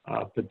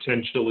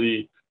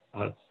 potentially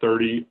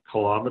 30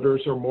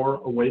 kilometers or more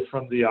away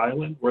from the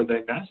island where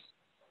they nest.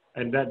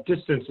 And that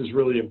distance is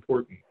really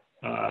important.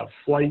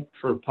 Flight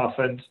for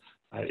puffins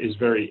is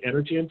very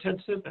energy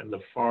intensive, and the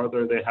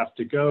farther they have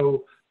to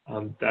go,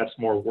 that's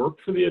more work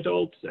for the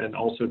adults and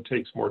also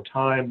takes more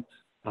time.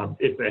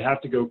 If they have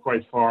to go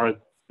quite far,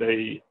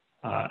 they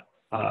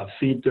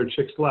feed their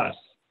chicks less,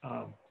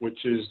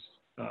 which is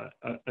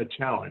a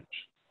challenge.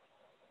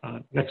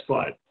 Next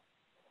slide.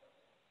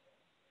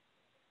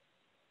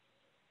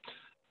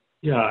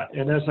 Yeah,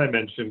 and as I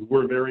mentioned,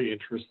 we're very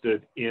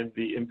interested in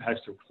the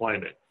impacts of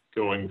climate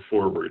going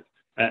forward,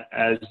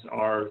 as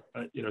are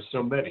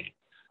so many.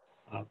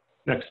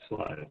 Next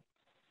slide.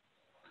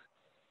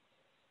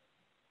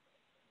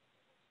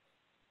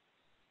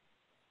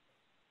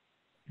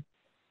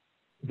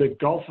 The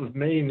Gulf of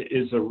Maine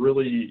is a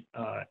really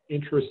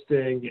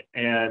interesting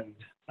and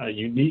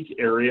unique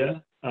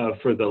area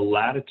for the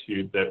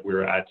latitude that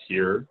we're at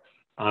here.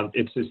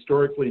 It's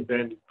historically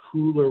been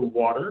cooler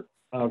water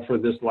for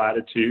this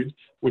latitude,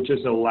 which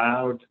has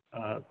allowed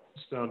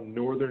some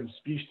northern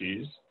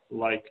species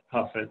like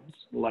puffins,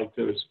 like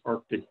those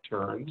Arctic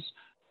terns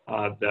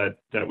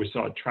that we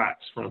saw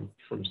tracks from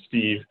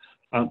Steve,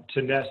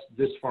 to nest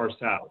this far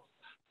south.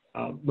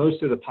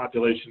 Most of the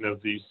population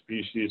of these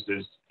species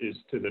is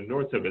to the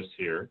north of us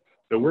here,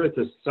 but we're at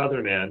the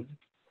southern end,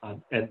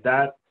 and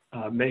that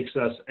makes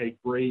us a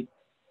great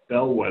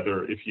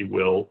bellwether, if you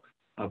will,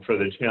 for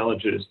the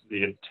challenges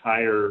the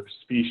entire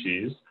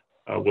species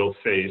will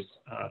face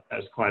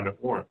as climate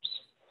warms.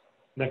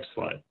 Next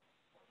slide.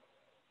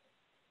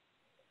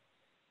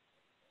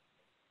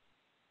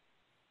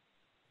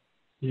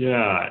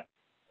 Yeah,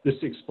 this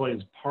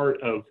explains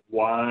part of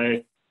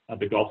why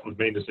the Gulf of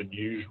Maine is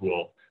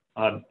unusual.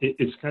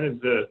 It's kind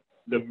of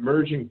the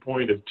merging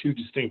point of two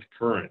distinct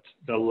currents.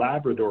 The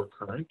Labrador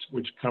current,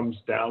 which comes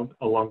down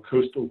along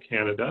coastal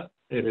Canada,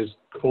 it is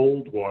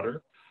cold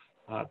water,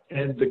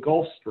 and the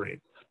Gulf Stream,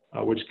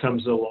 which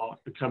comes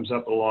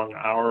up along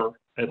our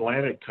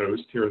Atlantic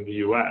coast here in the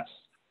U.S.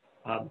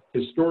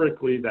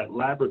 Historically, that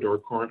Labrador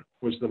current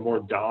was the more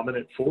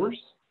dominant force,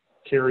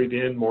 carried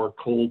in more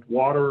cold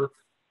water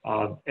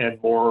and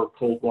more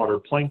cold water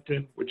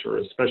plankton, which are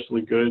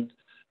especially good,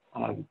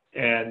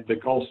 and the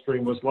Gulf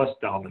Stream was less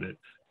dominant.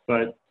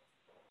 But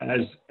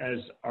as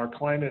our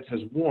climate has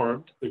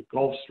warmed, the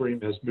Gulf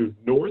Stream has moved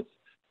north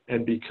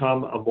and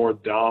become a more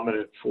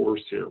dominant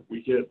force here.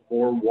 We get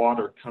more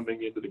water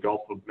coming into the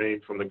Gulf of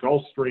Maine from the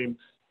Gulf Stream,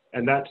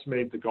 and that's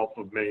made the Gulf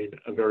of Maine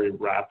a very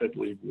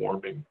rapidly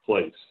warming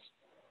place.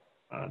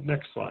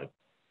 Next slide.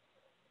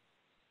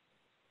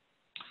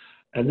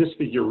 And this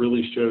figure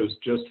really shows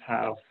just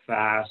how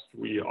fast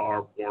we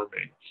are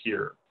warming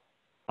here.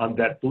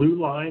 That blue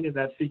line in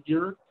that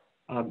figure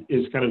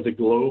is kind of the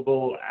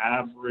global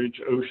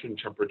average ocean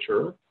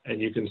temperature, and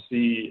you can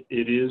see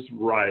it is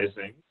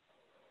rising.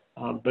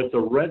 But the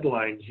red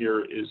line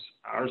here is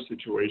our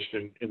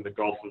situation in the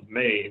Gulf of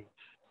Maine,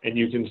 and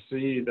you can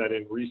see that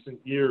in recent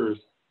years,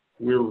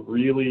 we're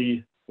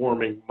really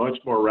warming much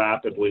more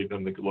rapidly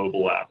than the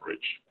global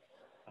average.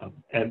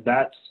 And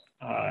that's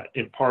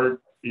in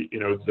part,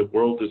 the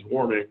world is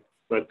warming,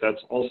 but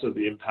that's also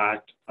the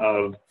impact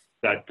of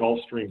that Gulf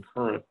Stream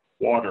current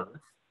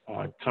water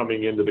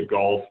coming into the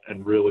Gulf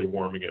and really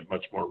warming it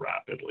much more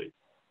rapidly.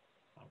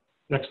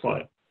 Next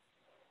slide.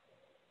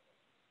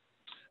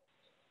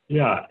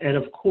 Yeah, and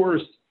of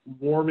course,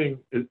 warming,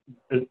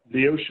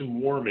 the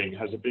ocean warming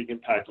has a big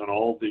impact on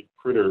all the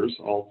critters,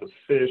 all the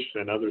fish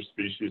and other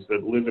species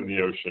that live in the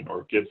ocean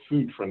or get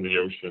food from the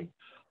ocean.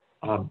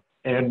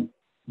 And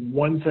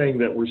one thing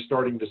that we're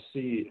starting to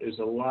see is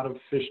a lot of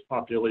fish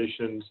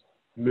populations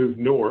move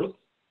north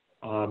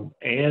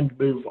and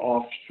move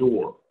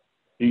offshore.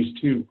 These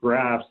two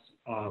graphs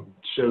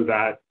show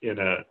that in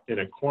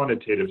a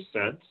quantitative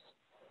sense.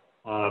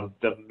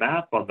 The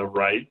map on the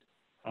right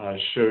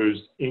shows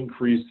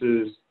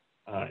increases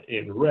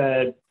in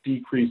red,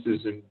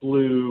 decreases in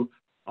blue.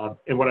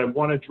 And what I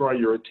want to draw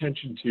your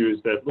attention to is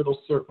that little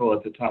circle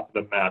at the top of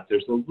the map.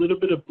 There's a little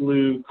bit of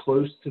blue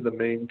close to the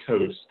Maine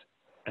coast,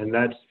 and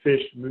that's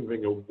fish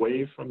moving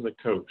away from the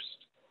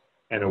coast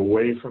and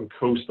away from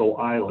coastal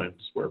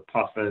islands where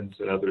puffins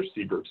and other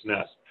seabirds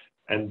nest.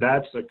 And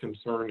that's a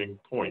concerning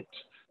point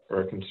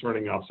or a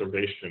concerning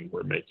observation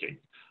we're making.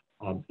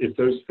 If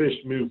those fish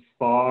move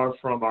far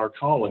from our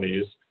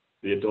colonies,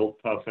 the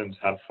adult puffins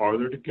have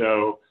farther to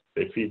go,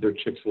 they feed their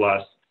chicks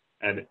less,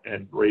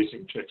 and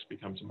raising chicks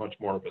becomes much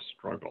more of a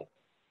struggle.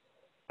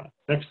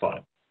 Next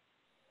slide.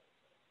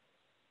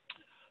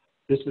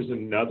 This is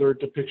another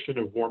depiction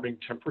of warming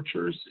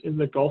temperatures in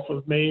the Gulf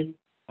of Maine.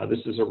 This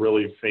is a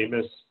really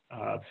famous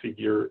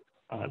figure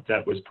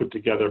that was put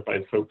together by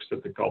folks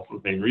at the Gulf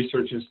of Maine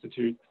Research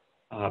Institute,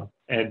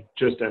 and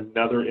just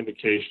another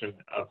indication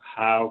of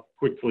how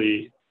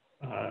quickly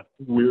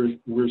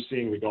we're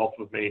seeing the Gulf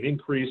of Maine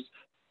increase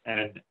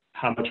and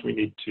how much we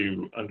need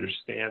to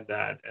understand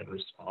that and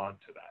respond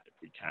to that if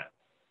we can.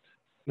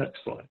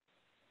 Next slide.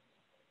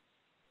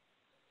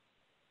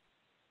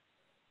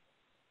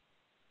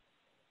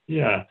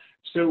 Yeah,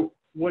 so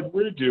what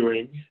we're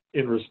doing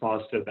in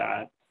response to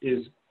that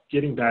is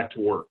getting back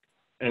to work.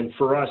 And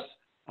for us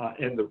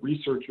and the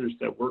researchers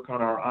that work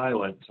on our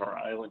islands, our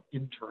island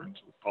interns,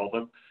 we call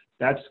them,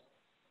 that's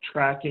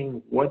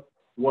tracking what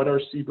our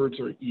seabirds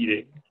are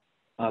eating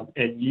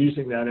and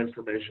using that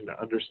information to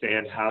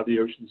understand how the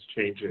ocean's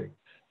changing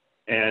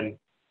and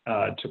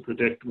to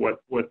predict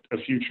what a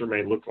future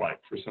may look like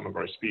for some of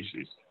our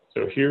species.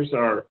 So here's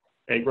our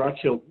egg rock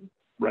Hilton,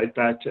 right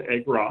back to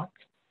egg rock.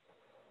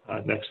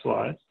 Next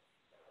slide.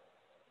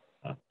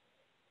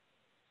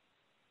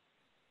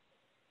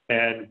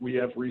 And we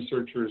have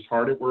researchers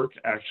hard at work,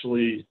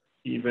 actually,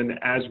 even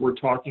as we're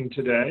talking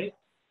today.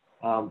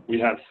 We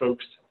have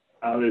folks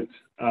out at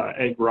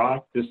Egg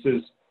Rock. This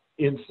is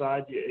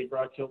inside the Egg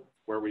Rock Hilton,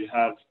 where we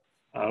have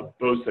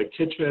both a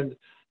kitchen,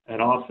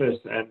 an office,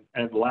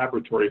 and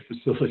laboratory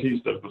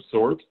facilities of a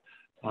sort.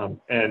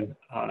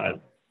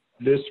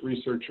 This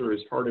researcher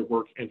is hard at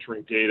work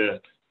entering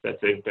data that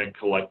they've been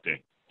collecting.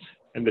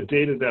 And the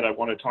data that I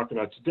want to talk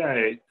about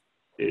today,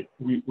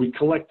 we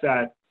collect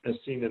that as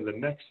seen in the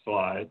next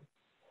slide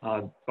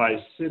by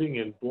sitting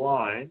in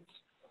blinds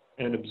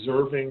and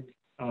observing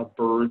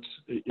birds,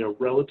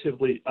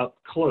 relatively up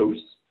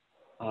close.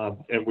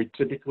 And we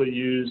typically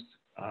use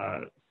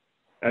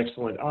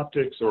excellent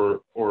optics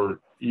or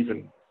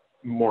even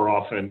more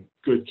often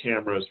good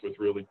cameras with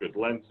really good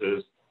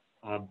lenses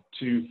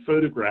to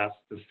photograph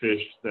the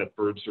fish that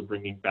birds are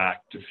bringing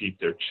back to feed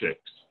their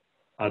chicks.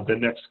 The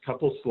next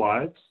couple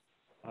slides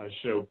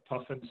show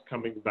puffins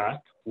coming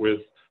back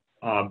with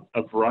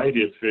a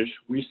variety of fish.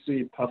 We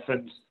see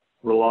puffins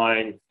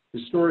relying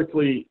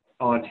historically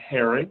on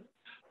herring,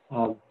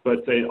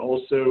 but they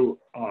also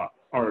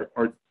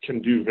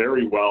can do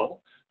very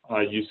well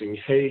using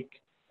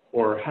hake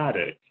or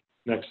haddock.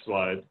 Next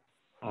slide.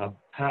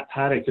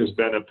 Haddock has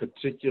been a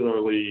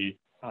particularly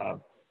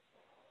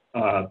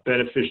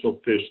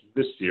beneficial fish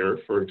this year,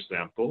 for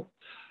example,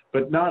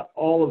 but not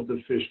all of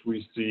the fish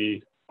we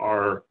see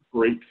are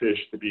great fish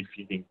to be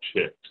feeding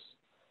chicks.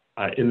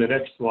 In the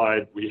next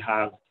slide, we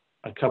have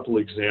a couple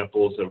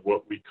examples of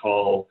what we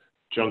call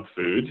junk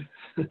food.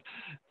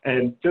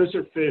 And those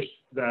are fish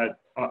that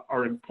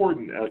are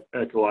important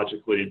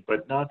ecologically,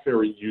 but not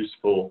very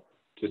useful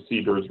to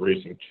seabirds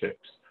raising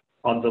chicks.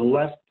 On the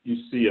left, you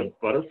see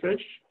a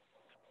butterfish,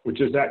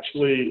 which is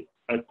actually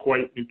a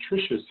quite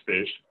nutritious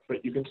fish,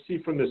 but you can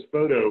see from this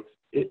photo,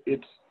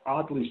 it's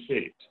oddly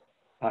shaped.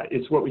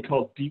 It's what we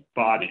call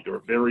deep-bodied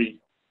or very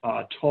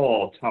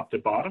tall top to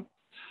bottom.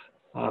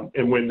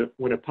 And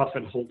when a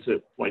puffin holds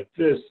it like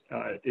this,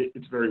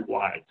 it's very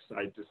wide,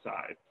 side to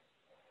side.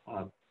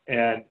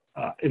 And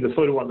in the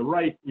photo on the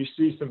right, we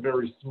see some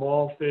very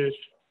small fish,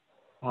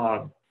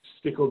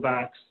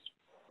 sticklebacks,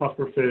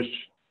 pufferfish,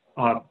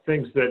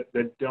 things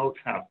that don't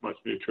have much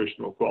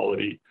nutritional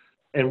quality.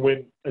 And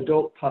when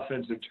adult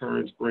puffins and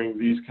terns bring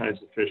these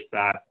kinds of fish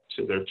back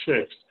to their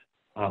chicks,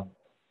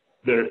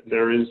 there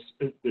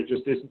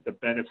just isn't the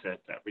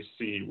benefit that we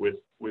see with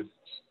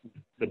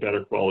the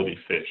better quality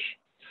fish.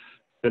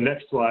 The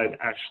next slide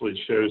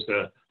actually shows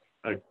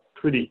a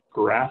pretty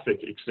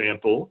graphic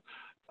example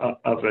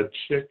of a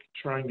chick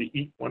trying to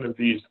eat one of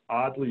these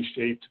oddly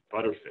shaped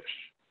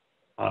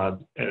butterfish.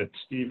 And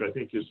Steve, I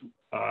think, is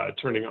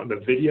turning on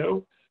the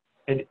video.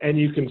 And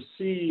you can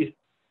see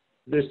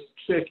this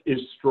chick is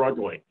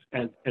struggling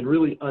and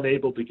really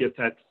unable to get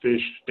that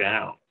fish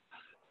down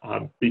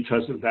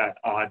because of that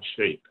odd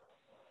shape.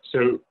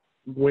 So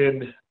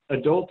when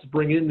adults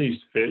bring in these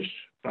fish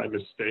by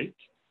mistake,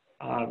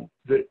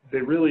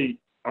 they really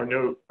are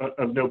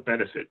of no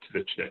benefit to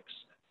the chicks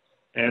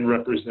and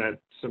represent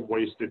some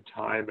wasted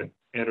time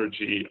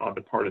energy on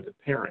the part of the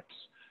parents.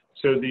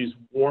 So these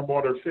warm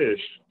water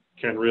fish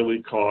can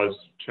really cause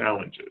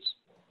challenges.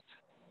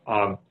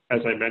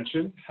 As I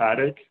mentioned,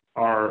 haddock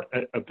are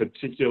a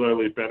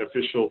particularly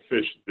beneficial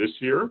fish this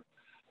year,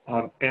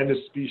 and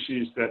a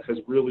species that has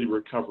really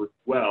recovered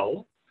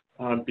well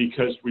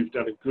because we've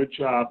done a good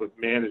job of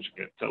managing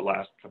it the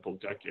last couple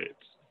of decades.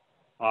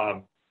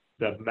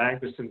 The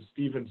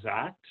Magnuson-Stevens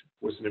Act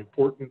was an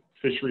important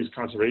fisheries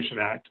conservation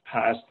act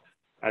passed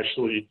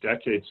actually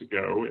decades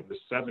ago in the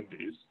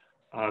 70s.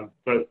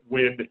 But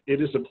when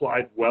it is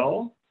applied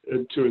well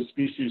to a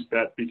species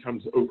that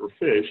becomes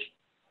overfished,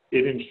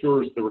 it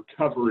ensures the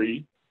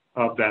recovery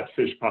of that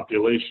fish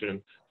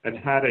population. And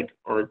haddock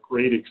are a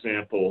great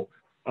example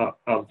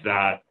of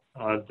that,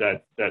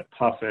 that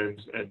puffins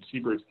and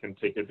seabirds can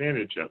take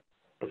advantage of.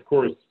 Of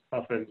course,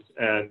 puffins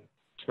and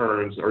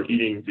terns are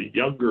eating the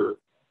younger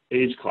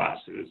age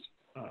classes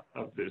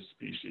of this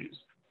species,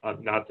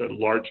 not the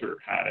larger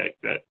haddock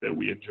that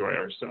we enjoy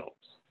ourselves.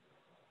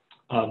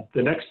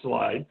 The next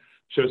slide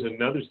shows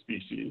another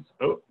species.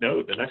 Oh,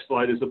 no, the next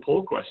slide is a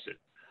poll question.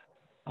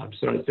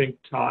 So I think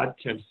Todd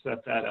can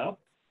set that up,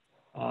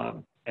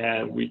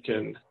 and we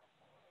can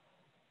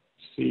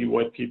see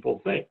what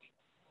people think.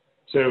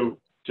 So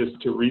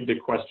just to read the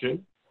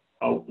question,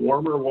 a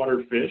warmer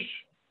water fish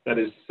that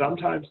is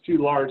sometimes too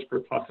large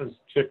for puffins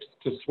chicks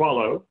to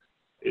swallow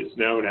is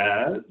known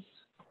as,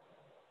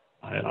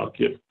 and I'll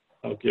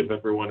give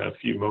everyone a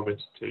few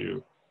moments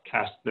to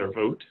cast their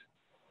vote.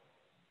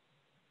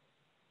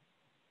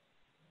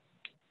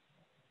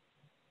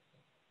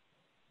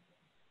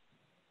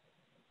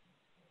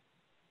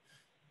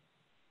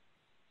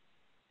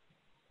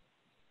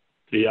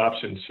 The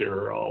options here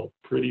are all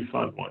pretty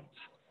fun ones.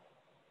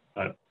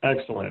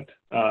 Excellent.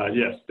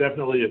 Yes,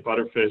 definitely a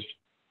butterfish,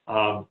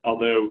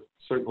 although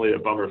certainly a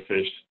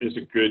bummerfish is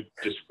a good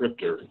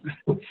descriptor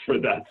for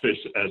that fish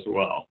as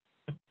well.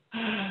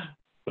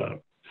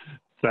 So,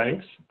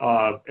 thanks.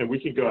 And we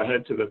can go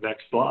ahead to the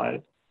next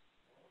slide.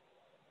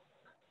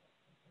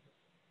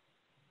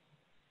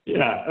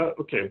 Yeah,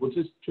 okay, we'll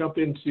just jump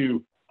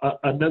into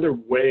another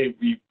way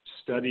we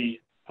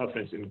study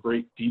puffins in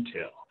great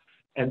detail.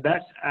 And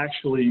that's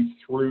actually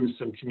through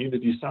some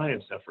community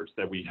science efforts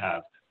that we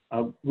have.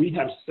 We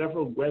have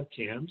several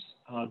webcams.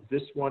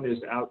 This one is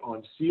out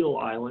on Seal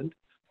Island,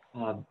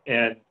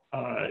 and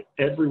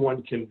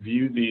everyone can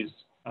view these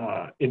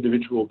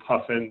individual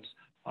puffins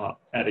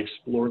at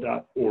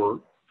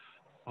explore.org.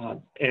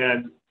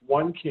 And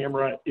one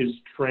camera is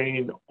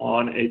trained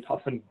on a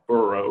puffin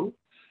burrow,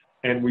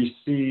 and we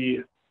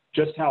see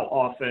just how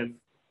often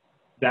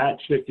that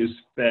chick is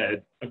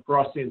fed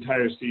across the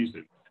entire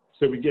season.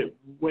 So we get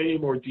way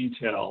more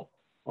detail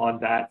on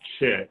that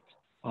chick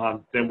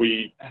than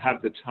we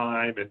have the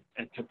time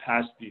and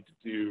capacity to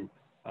do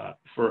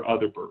for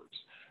other birds.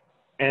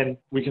 And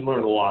we can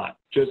learn a lot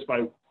just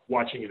by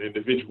watching an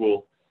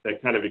individual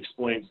that kind of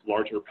explains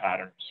larger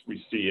patterns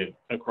we see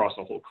across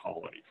a whole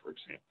colony, for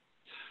example.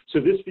 So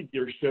this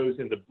figure shows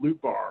in the blue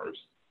bars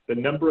the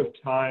number of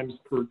times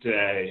per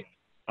day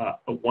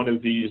one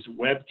of these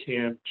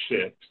webcam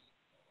chicks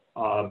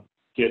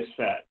gets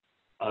fed.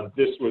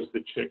 This was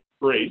the chick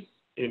Grace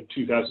in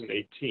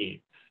 2018.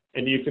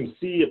 And you can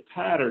see a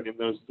pattern in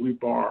those blue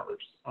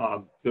bars.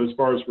 Those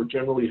bars were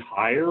generally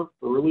higher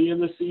early in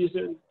the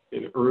season,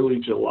 in early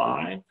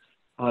July,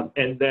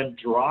 and then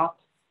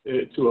dropped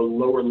to a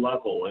lower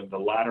level in the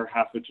latter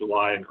half of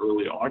July and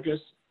early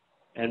August,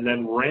 and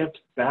then ramped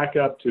back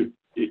up to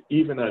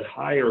even a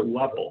higher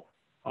level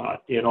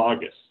in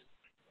August.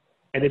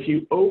 And if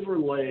you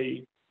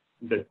overlay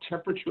the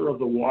temperature of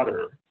the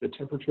water, the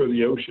temperature of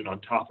the ocean on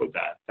top of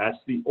that, that's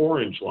the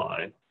orange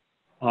line.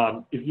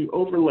 If you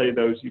overlay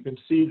those, you can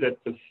see that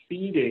the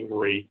feeding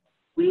rate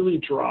really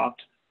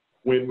dropped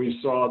when we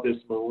saw this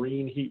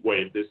marine heat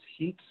wave, this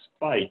heat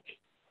spike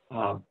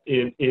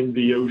in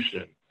the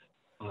ocean.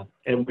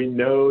 And we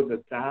know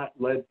that that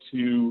led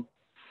to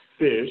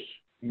fish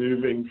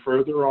moving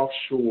further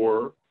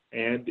offshore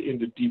and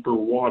into deeper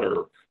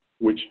water,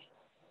 which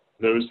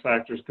those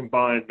factors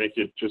combined make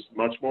it just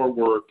much more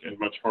work and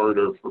much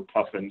harder for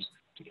puffins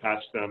to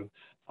catch them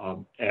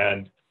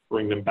and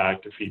bring them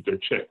back to feed their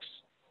chicks.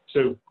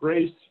 So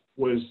Grace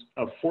was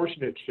a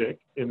fortunate chick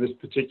in this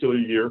particular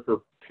year. Her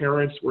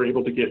parents were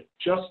able to get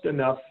just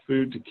enough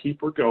food to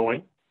keep her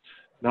going.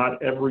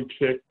 Not every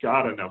chick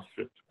got enough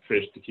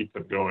fish to keep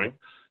them going.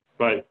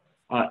 But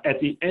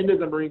at the end of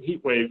the marine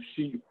heat wave,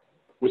 she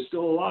was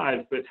still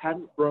alive, but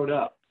hadn't grown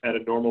up at a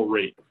normal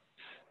rate.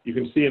 You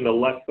can see in the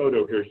left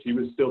photo here, she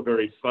was still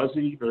very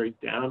fuzzy, very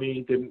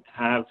downy, didn't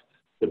have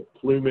the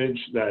plumage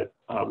that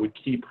would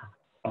keep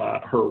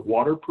her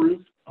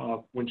waterproof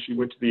when she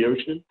went to the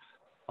ocean.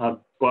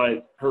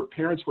 But her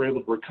parents were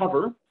able to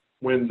recover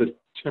when the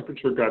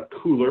temperature got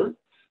cooler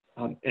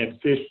and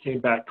fish came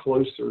back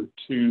closer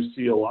to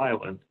Seal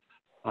Island.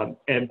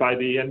 And by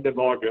the end of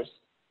August,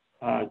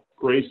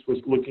 Grace was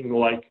looking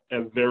like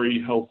a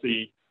very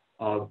healthy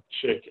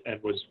chick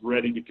and was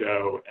ready to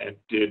go and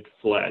did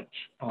fledge.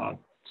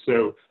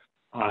 So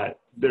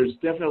there's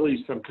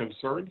definitely some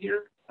concern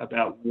here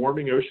about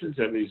warming oceans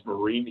and these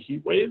marine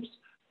heat waves.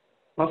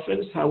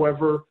 Puffins,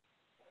 however,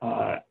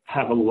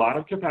 have a lot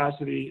of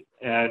capacity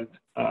and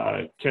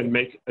can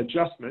make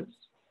adjustments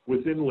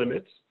within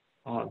limits.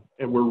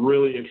 And we're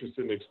really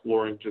interested in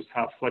exploring just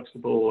how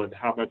flexible and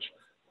how much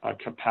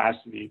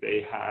capacity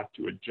they have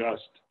to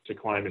adjust to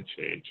climate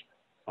change.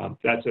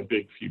 That's a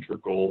big future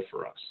goal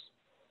for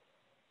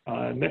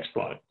us. Next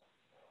slide.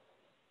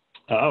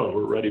 Oh,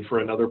 we're ready for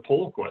another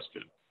poll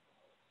question.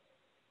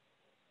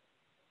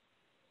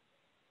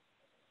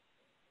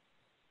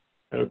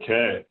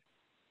 Okay.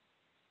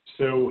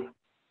 So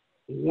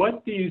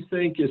what do you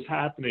think is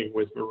happening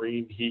with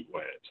marine heat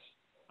waves?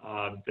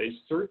 They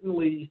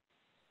certainly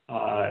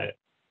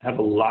have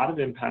a lot of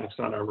impacts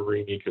on our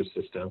marine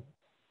ecosystem.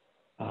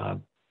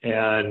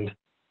 And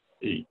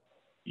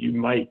you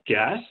might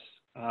guess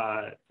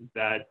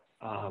that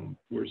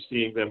we're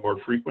seeing them more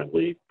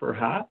frequently,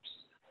 perhaps.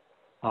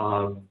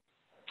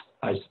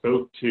 I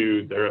spoke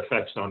to their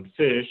effects on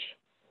fish.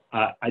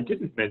 I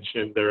didn't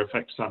mention their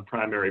effects on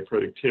primary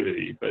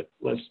productivity, but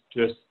let's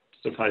just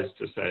suffice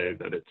to say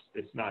that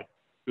it's not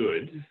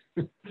good.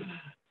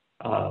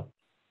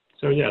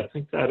 So yeah,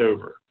 think that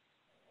over.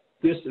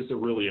 This is a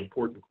really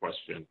important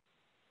question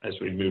as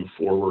we move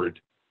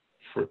forward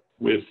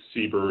with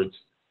seabirds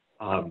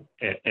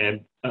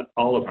and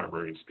all of our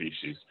marine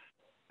species.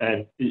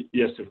 And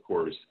yes, of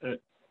course,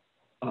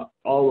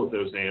 all of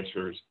those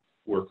answers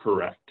were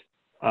correct.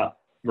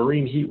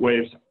 Marine heat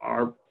waves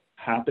are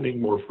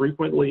happening more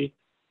frequently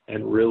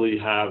and really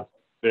have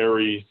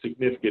very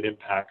significant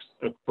impacts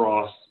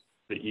across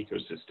the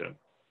ecosystem.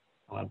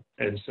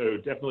 And so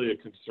definitely a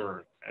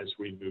concern as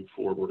we move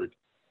forward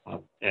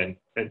and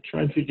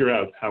try and figure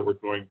out how we're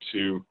going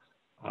to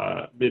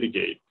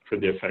mitigate for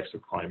the effects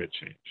of climate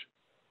change.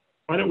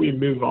 Why don't we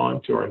move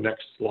on to our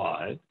next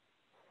slide?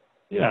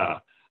 Yeah,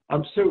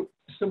 so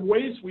some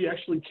ways we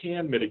actually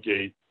can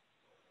mitigate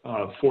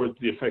for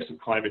the effects of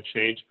climate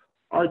change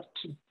are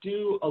to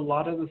do a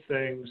lot of the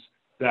things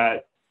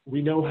that we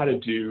know how to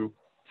do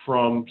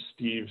from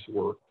Steve's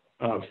work,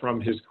 from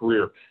his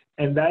career.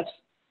 And that's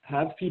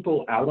have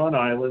people out on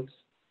islands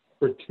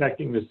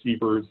protecting the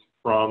seabirds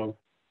from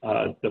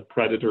the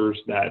predators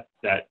that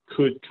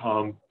could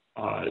come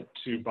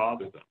to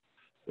bother them.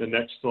 The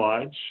next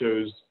slide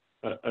shows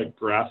a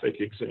graphic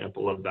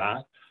example of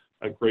that,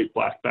 a great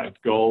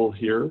black-backed gull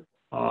here,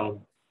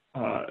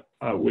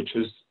 which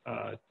is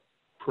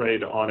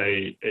preyed on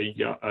a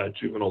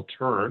juvenile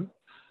tern.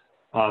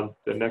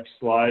 The next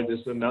slide is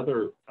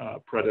another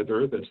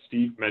predator that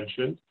Steve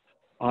mentioned.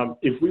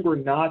 If we were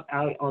not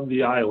out on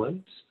the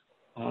islands,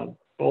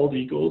 bald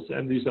eagles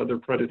and these other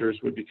predators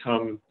would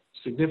become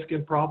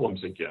significant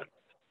problems again.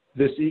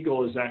 This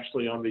eagle is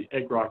actually on the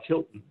Egg Rock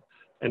Hilton,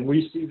 and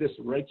we see this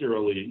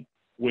regularly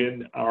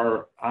when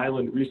our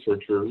island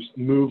researchers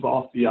move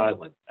off the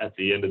island at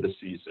the end of the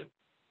season.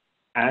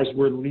 As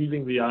we're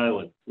leaving the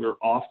island, we're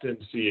often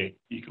seeing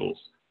eagles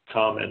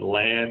come and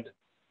land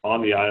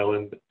on the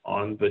island,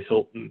 on the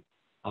Hilton,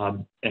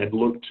 and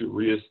look to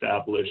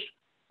reestablish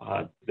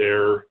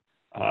their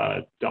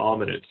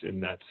dominance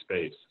in that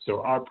space.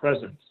 So our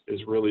presence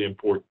is really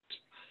important.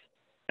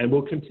 And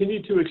we'll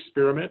continue to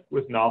experiment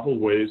with novel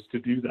ways to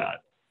do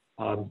that.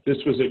 This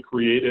was a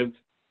creative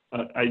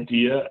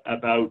idea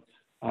about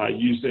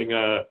using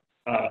a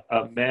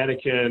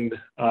mannequin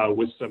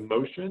with some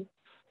motion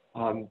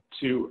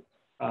to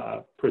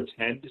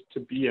pretend to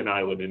be an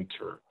island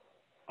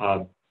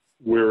intern.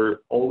 We're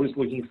always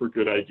looking for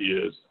good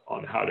ideas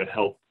on how to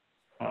help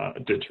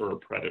deter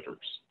predators.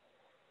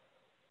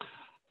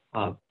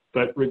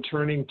 But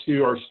returning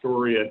to our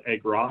story at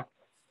Egg Rock,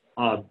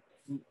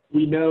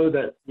 we know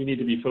that we need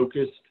to be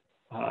focused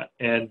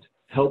and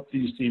help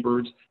these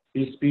seabirds.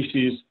 These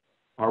species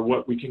are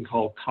what we can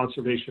call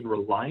conservation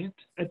reliant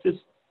at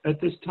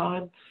this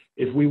time.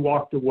 If we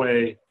walked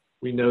away,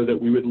 we know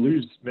that we would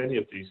lose many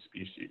of these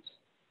species.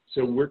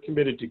 So we're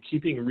committed to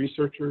keeping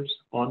researchers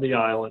on the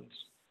islands,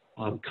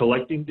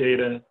 collecting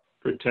data,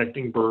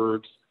 protecting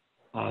birds,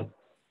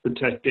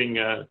 protecting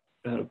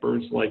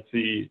birds like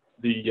the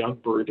young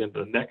bird in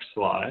the next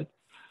slide.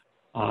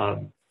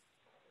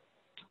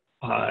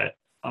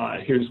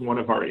 Here's one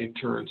of our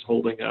interns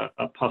holding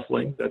a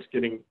puffling that's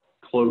getting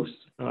close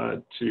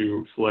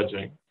to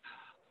fledging.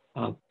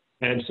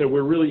 And so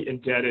we're really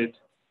indebted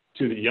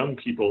to the young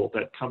people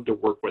that come to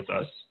work with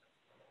us.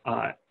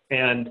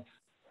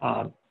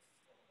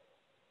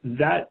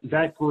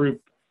 That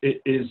group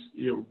is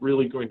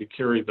really going to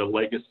carry the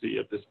legacy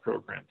of this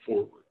program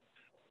forward.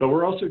 But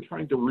we're also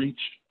trying to reach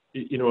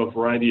a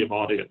variety of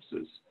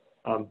audiences.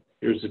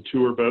 Here's a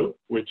tour boat,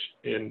 which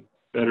in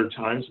better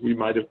times we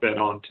might have been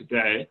on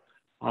today.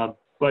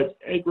 But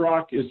Egg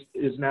Rock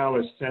is now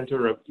a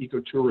center of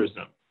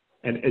ecotourism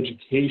and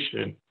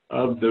education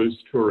of those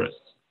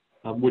tourists,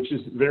 which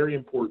is very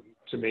important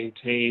to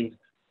maintain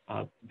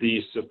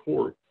the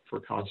support for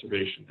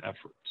conservation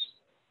efforts.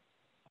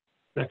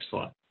 Next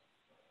slide.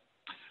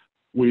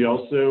 We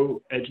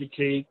also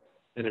educate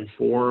and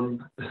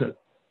inform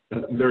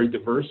very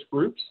diverse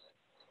groups.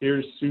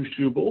 Here's Sue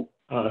Schubel,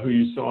 who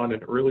you saw in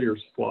an earlier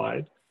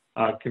slide.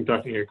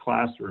 conducting a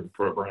classroom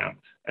program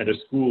at a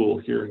school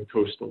here in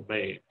coastal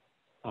Maine.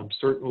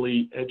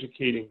 Certainly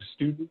educating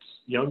students,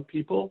 young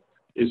people,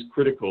 is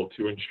critical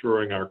to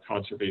ensuring our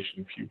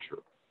conservation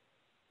future.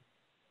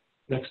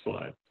 Next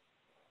slide.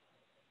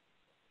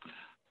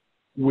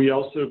 We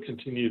also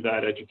continue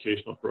that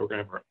educational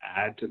program, or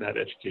add to that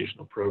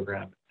educational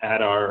program,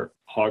 at our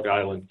Hog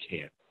Island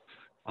camp.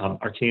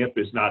 Our camp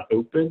is not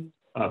open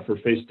for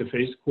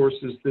face-to-face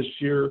courses this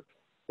year,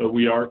 but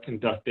we are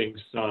conducting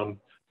some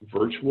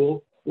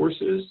virtual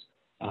courses.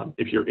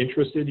 If you're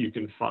interested, you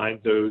can find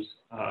those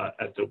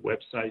at the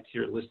website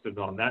here listed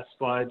on that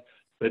slide.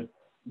 But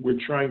we're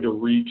trying to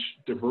reach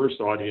diverse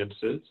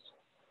audiences,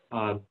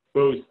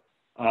 both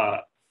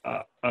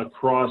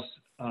across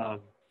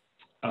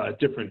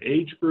different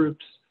age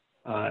groups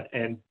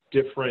and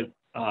different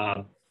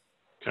kind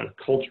of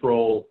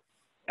cultural,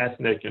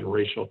 ethnic, and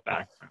racial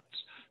backgrounds.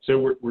 So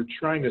we're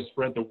trying to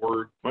spread the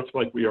word, much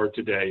like we are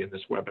today in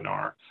this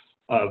webinar,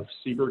 of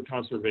seabird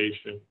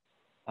conservation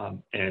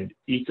and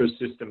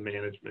ecosystem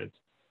management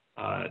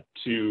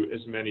to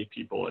as many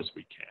people as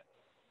we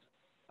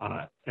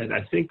can. And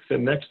I think the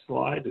next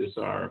slide is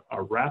our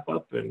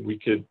wrap-up, and we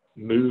could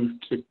move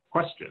to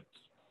questions.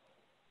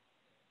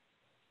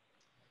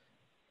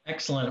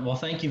 Excellent. Well,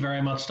 thank you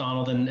very much,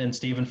 Donald and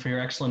Stephen, for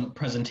your excellent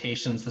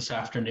presentations this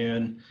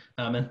afternoon.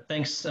 And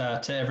thanks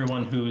to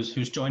everyone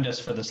who's joined us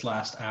for this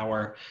last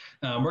hour.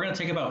 We're going to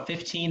take about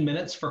 15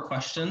 minutes for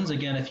questions.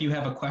 Again, if you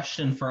have a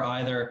question for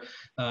either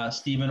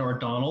Stephen or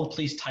Donald,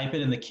 please type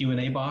it in the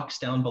Q&A box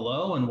down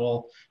below, and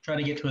we'll try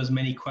to get to as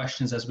many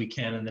questions as we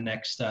can in the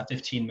next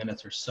 15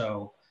 minutes or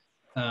so.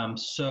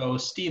 So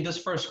Steve, this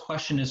first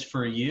question is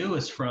for you.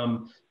 It's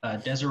from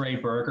Desiree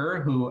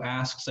Berger, who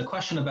asks a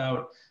question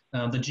about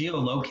the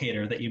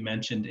geolocator that you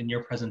mentioned in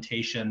your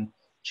presentation.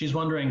 She's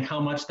wondering how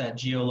much that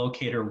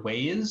geolocator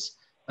weighs.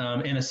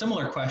 And a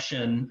similar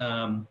question,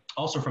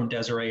 also from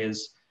Desiree,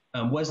 is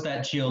was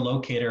that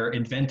geolocator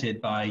invented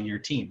by your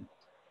team?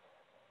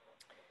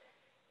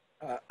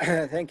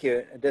 Thank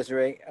you,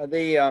 Desiree.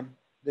 The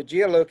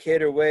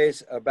geolocator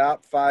weighs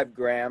about 5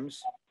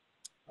 grams,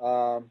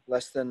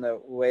 less than the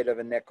weight of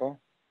a nickel.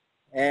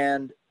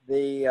 And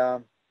we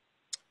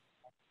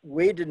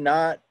did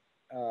not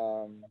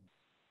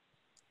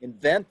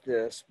invent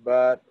this,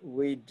 but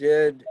we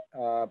did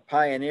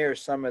pioneer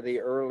some of the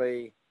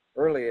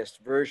earliest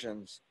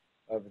versions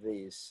of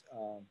these.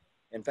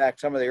 In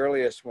fact, some of the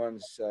earliest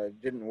ones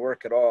didn't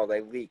work at all.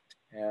 They leaked,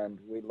 and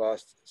we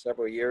lost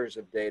several years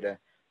of data.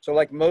 So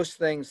like most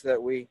things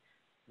that we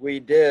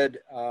did,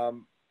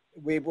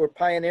 we were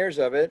pioneers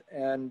of it,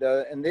 and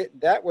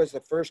that was the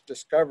first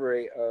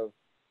discovery of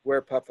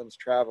where puffins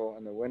travel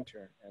in the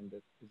winter, and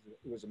it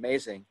was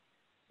amazing,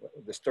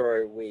 the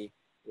story we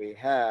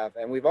have.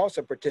 And we've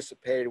also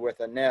participated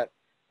with Annette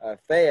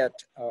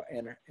Fayette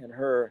in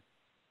her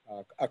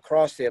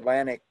Across the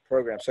Atlantic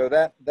program. So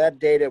that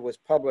data was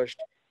published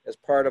as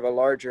part of a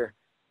larger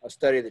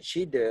study that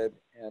she did,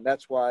 and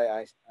that's why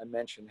I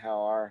mentioned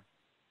how our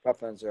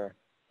puffins are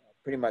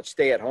pretty much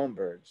stay-at-home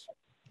birds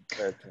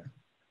compared to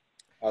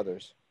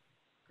others.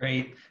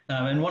 Great.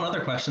 And one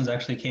other question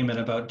actually came in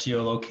about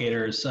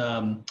geolocators.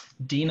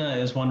 Dina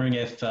is wondering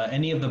if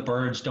any of the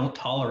birds don't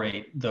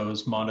tolerate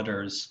those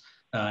monitors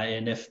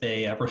and if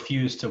they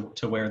refuse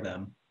to wear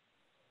them.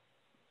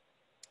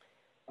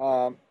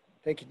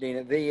 Thank you,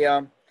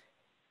 Dina.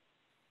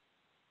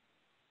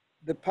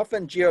 The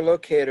puffin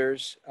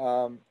geolocators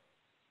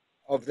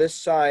of this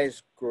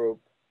size group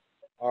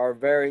are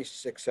very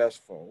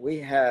successful. We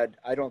had,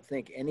 I don't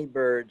think, any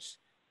birds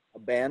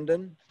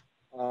abandon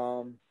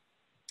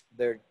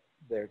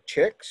their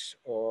chicks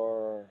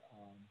or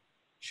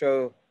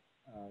show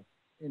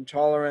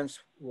intolerance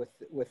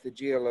with the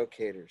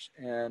geolocators,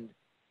 and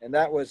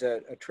that was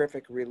a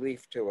terrific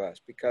relief to us,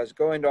 because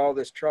going to all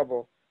this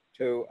trouble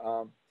to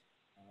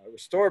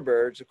restore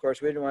birds, of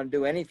course, we didn't want to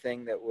do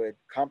anything that would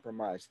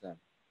compromise them.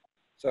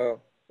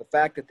 So the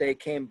fact that they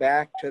came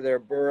back to their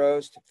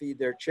burrows to feed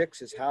their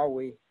chicks is how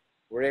we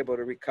were able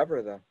to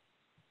recover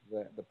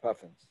the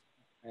puffins,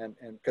 and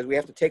because we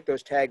have to take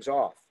those tags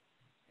off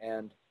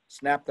and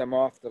snap them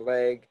off the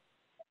leg,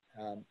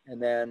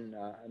 and then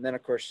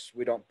of course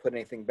we don't put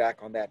anything back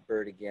on that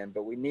bird again.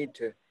 But we need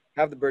to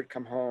have the bird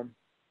come home,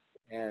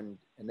 and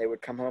they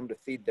would come home to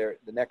feed the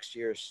next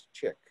year's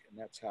chick, and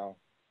that's how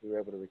we were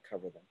able to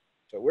recover them.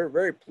 So we're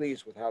very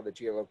pleased with how the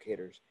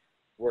geolocators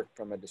work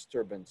from a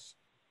disturbance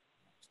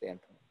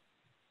standpoint.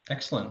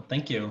 Excellent,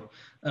 thank you.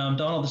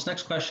 Donald, this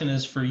next question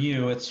is for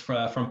you. It's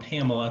from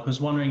Pamela,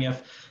 who's wondering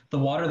if the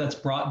water that's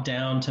brought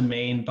down to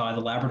Maine by the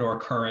Labrador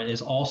Current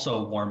is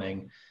also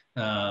warming,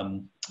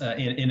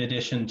 in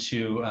addition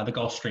to the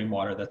Gulf Stream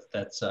water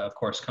that's of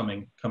course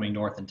coming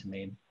north into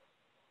Maine.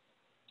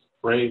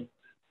 Great.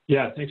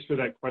 Yeah, thanks for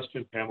that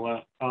question,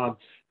 Pamela.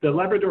 The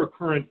Labrador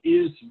Current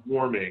is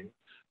warming,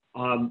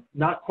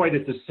 not quite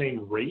at the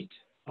same rate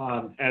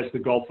as the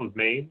Gulf of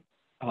Maine.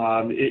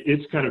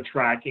 It's kind of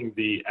tracking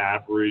the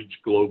average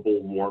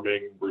global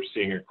warming we're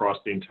seeing across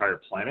the entire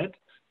planet.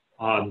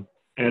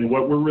 And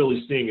what we're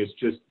really seeing is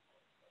just,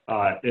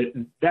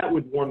 that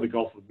would warm the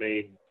Gulf of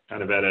Maine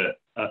kind of at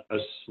a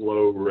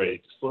slow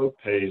rate, slow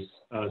pace,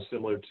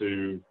 similar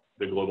to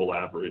the global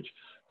average.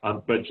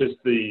 But just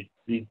the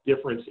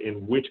difference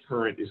in which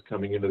current is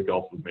coming into the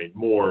Gulf of Maine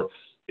more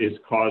is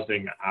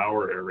causing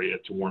our area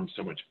to warm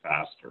so much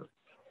faster.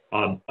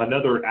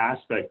 Another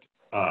aspect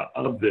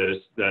of this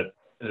that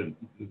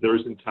there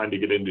isn't time to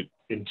get into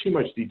in too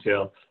much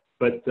detail,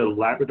 but the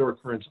Labrador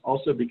current's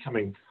also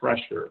becoming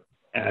fresher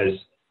as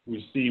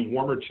we see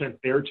warmer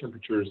air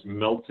temperatures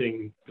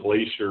melting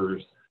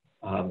glaciers,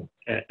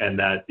 and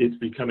that it's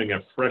becoming a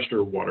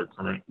fresher water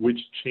current, which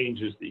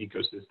changes the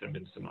ecosystem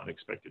in some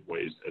unexpected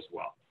ways as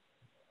well.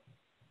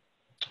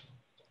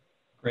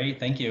 Great,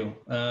 thank you.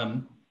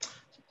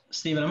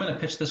 Stephen, I'm going to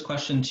pitch this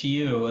question to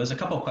you. There's a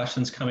couple of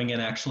questions coming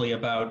in actually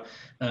about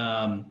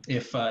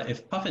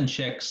if puffin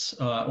chicks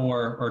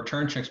or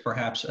tern chicks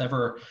perhaps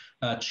ever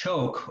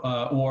choke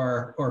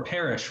or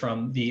perish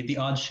from the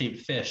odd-shaped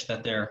fish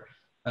that their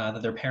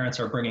parents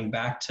are bringing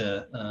back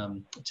to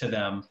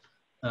them.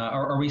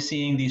 Are we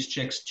seeing these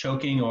chicks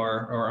choking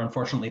or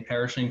unfortunately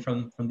perishing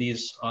from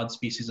these odd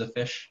species of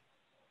fish?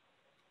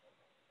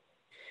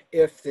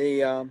 If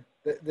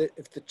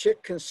if the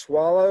chick can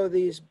swallow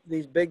these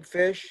big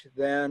fish,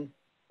 then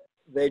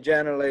they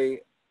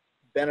generally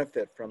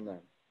benefit from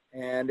them.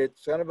 And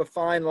it's kind of a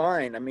fine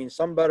line. I mean,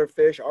 some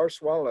butterfish are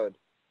swallowed.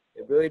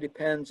 It really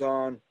depends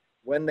on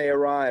when they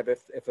arrive.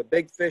 If a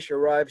big fish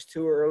arrives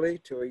too early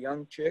to a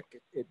young chick,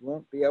 it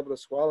won't be able to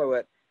swallow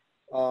it.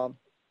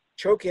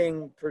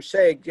 Choking per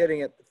se,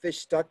 getting the fish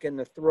stuck in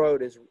the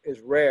throat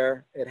is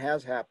rare. It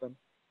has happened.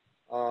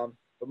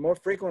 But more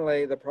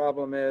frequently, the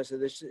problem is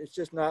that it's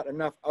just not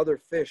enough other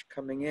fish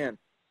coming in.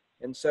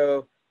 And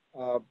so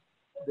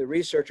the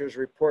researchers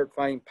report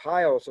finding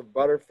piles of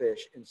butterfish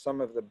in some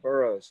of the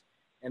burrows.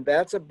 And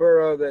that's a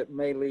burrow that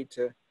may lead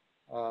to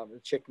the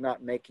chick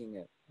not making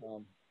it,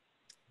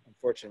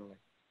 unfortunately.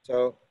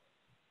 So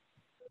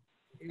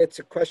it's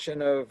a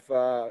question of,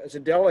 it's a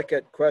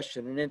delicate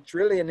question. And it's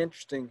really an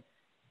interesting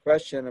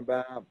question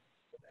about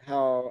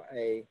how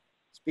a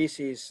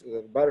species,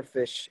 the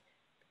butterfish,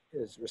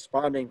 is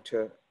responding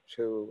to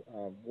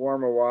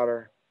warmer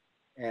water,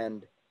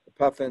 and the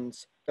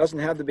puffins doesn't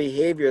have the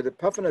behavior. The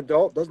puffin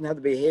adult doesn't have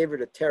the behavior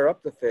to tear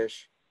up the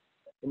fish.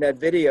 In that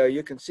video,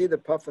 you can see the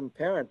puffin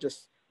parent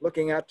just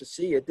looking out to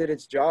sea. It did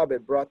its job.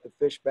 It brought the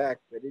fish back,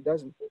 but it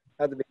doesn't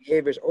have the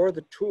behaviors or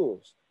the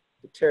tools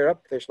to tear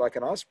up fish like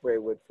an osprey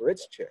would for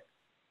its chick.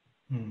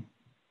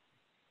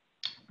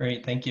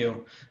 Great, thank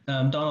you.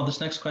 Donald, this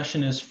next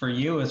question is for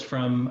you. It's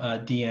from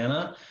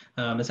Deanna.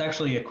 It's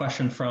actually a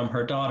question from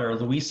her daughter,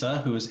 Louisa,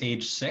 who is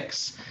age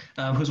 6,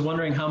 who's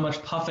wondering how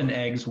much puffin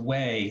eggs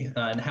weigh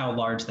and how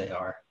large they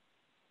are.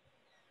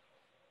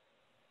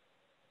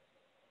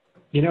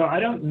 You know, I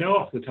don't know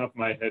off the top of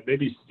my head.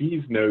 Maybe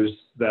Steve knows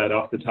that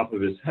off the top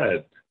of his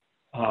head.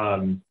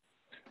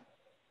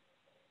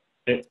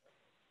 It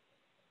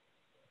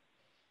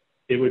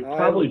would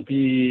probably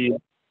be,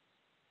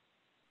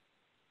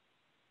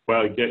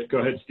 well, go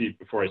ahead, Steve,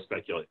 before I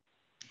speculate.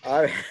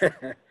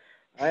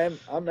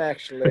 I'm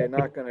actually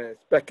not going to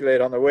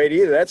speculate on the weight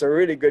either. That's a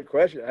really good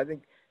question. I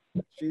think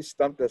she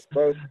stumped us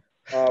both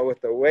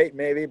with the weight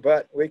maybe,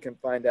 but we can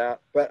find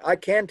out. But I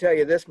can tell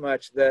you this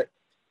much, that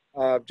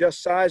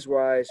just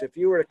size-wise, if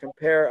you were to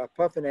compare a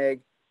puffin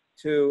egg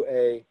to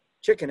a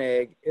chicken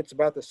egg, it's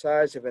about the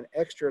size of an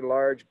extra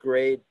large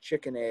grade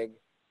chicken egg.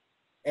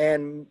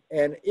 And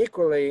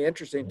equally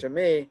interesting to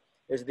me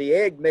is the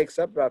egg makes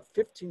up about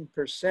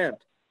 15%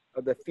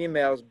 of the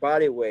female's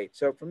body weight.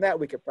 So from that,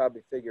 we could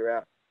probably figure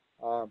out,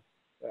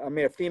 I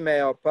mean, a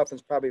female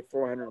puffin's probably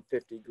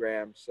 450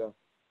 grams, so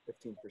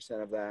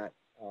 15% of that,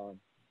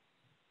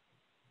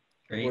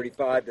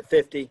 45 to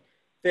 50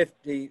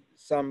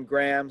 some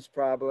grams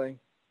probably.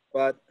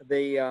 But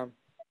the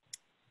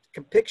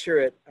can picture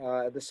it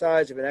the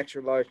size of an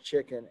extra large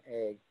chicken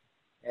egg.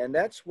 And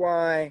that's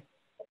why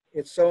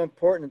it's so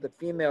important that the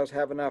females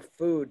have enough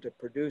food to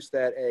produce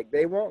that egg.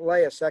 They won't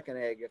lay a second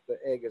egg if the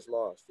egg is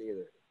lost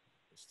either.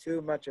 It's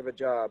too much of a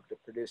job to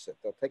produce it.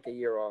 They'll take a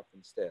year off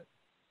instead.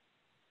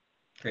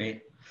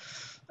 Great.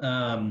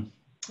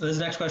 This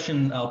next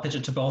question, I'll pitch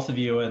it to both of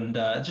you, and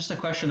just a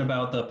question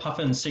about the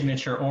puffin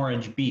signature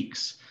orange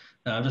beaks.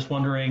 I'm just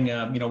wondering,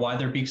 you know, why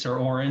their beaks are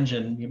orange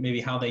and maybe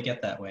how they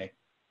get that way.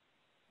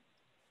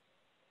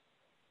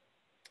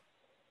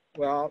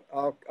 Well,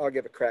 I'll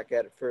give a crack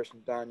at it first,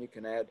 and Don, you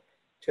can add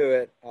to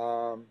it.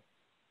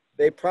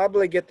 They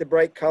probably get the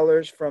bright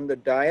colors from the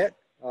diet.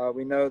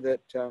 We know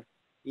that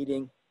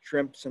eating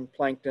shrimps and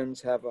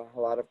planktons have a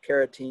lot of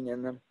carotene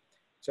in them.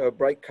 So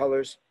bright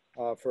colors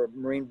for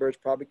marine birds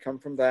probably come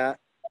from that.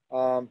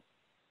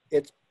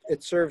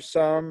 It serves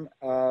some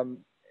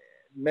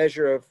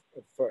measure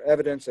for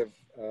evidence of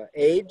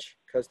age,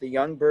 because the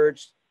young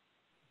birds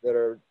that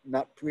are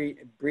not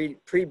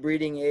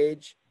pre-breeding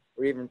age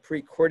or even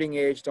pre-courting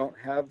age don't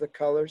have the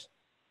colors.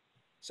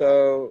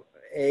 So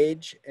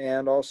age,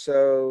 and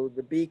also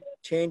the beak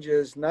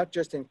changes not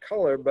just in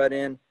color, but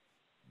in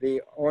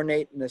the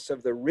ornateness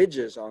of the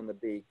ridges on the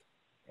beak.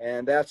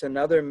 And that's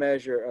another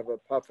measure of a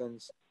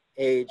puffin's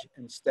age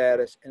and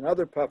status. And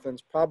other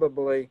puffins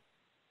probably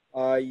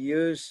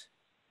use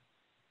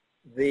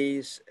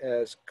these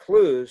as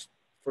clues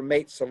for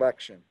mate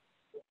selection.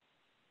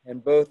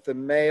 And both the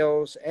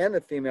males and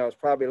the females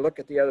probably look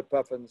at the other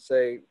puffin and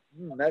say,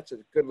 that's a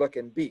good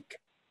looking beak,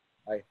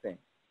 I think.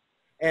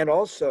 And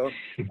also,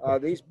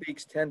 these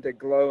beaks tend to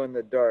glow in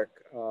the dark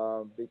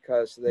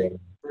because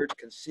birds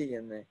can see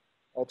in the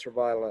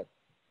ultraviolet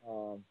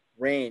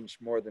range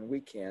more than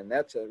we can.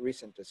 That's a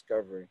recent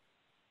discovery.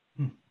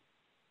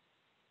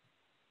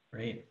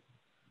 Great.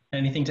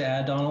 Anything to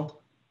add, Donald?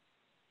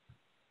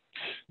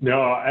 No,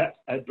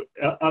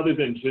 other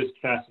than just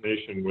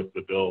fascination with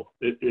the bill,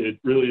 it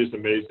really is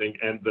amazing.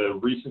 And the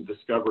recent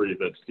discovery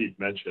that Steve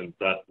mentioned,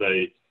 that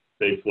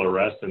they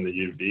fluoresce in the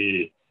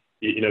UV,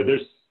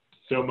 there's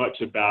so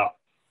much about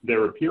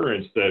their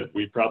appearance that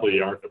we probably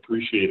aren't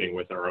appreciating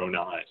with our own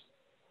eyes.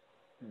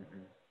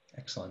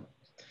 Excellent.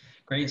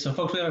 Great. So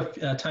folks, we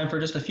have time for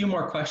just a few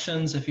more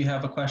questions. If you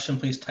have a question,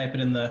 please type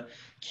it in the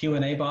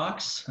Q&A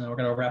box. We're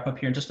going to wrap up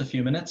here in just a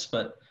few minutes,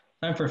 but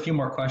time for a few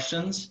more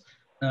questions.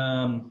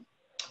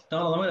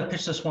 Donald, I'm going to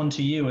pitch this one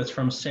to you. It's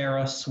from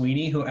Sarah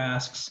Sweeney, who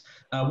asks,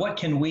 what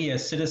can we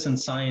as citizen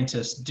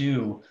scientists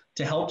do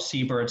to help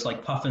seabirds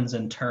like puffins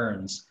and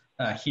terns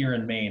here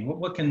in Maine?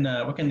 What can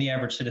the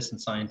average citizen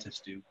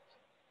scientist do?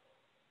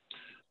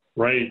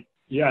 Right.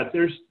 Yeah,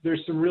 there's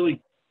some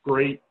really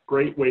great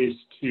ways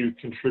to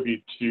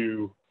contribute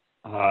to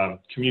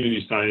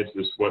community science,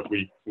 is what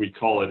we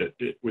call it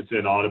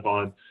within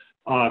Audubon.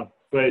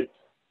 But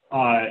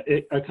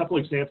a couple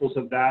examples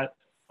of that.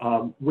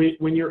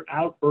 When you're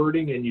out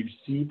birding and you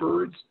see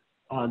birds,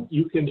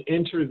 you can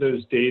enter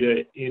those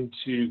data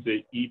into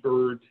the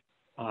eBird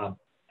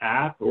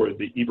app or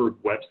the eBird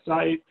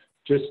website,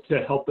 just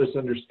to help us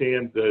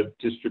understand the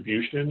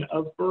distribution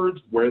of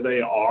birds, where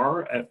they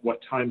are, at what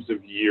times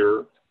of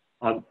year,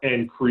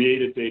 and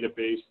create a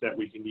database that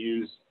we can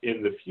use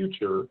in the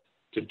future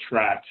to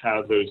track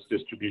how those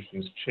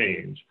distributions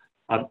change.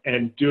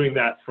 And doing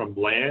that from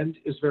land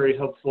is very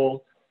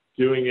helpful.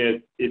 Doing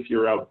it if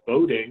you're out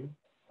boating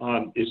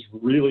is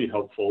really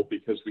helpful,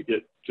 because we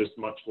get just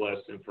much less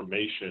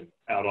information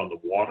out on the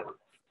water.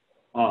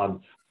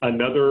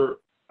 Another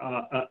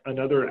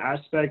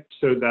aspect,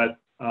 so that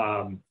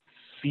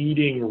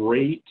feeding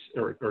rate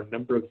or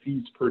number of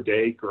feeds per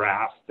day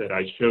graph that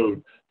I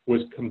showed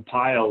was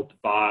compiled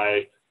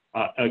by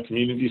a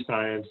community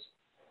science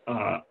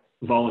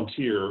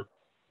volunteer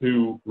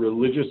who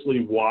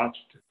religiously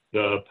watched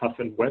the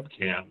Puffin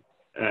webcam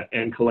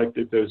and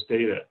collected those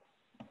data.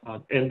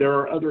 And there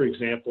are other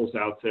examples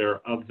out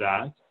there of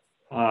that.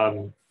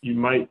 You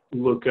might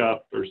look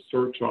up or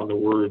search on the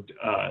word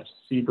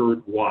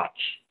Seabird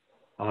watch.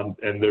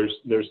 And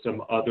there's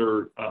some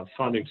other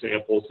fun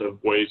examples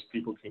of ways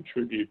people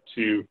contribute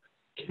to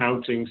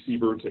counting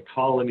seabirds at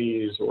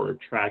colonies or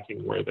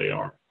tracking where they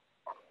are.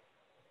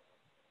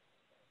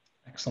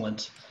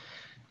 Excellent.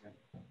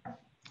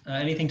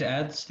 Anything to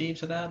add, Steve,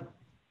 to that?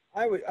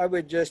 I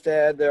would just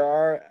add, there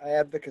are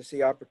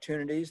advocacy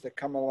opportunities that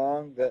come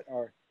along that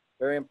are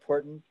very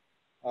important.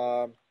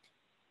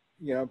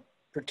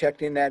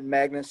 Protecting that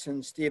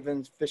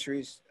Magnuson-Stevens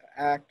Fisheries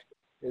Act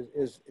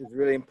is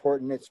really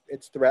important.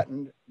 It's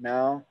threatened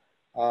now.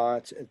 There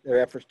are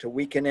efforts to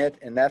weaken it,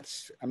 and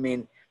that's,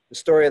 the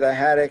story of the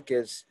haddock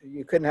is,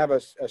 you couldn't have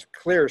a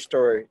clear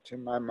story, to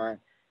my mind,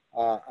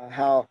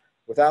 how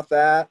without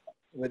that,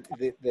 with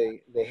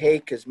the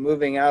hake is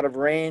moving out of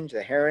range,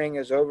 the herring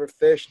is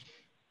overfished,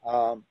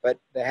 but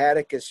the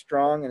haddock is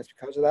strong, and it's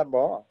because of that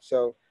ball.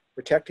 So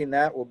protecting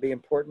that will be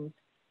important.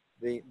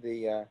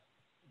 The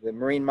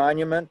marine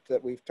monument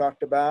that we've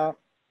talked about,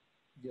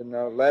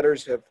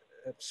 letters have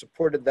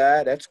supported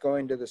that. That's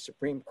going to the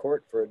Supreme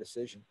Court for a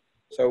decision.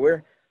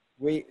 So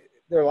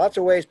there are lots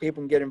of ways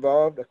people can get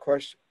involved. Of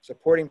course,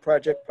 supporting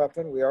Project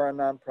Puffin, we are a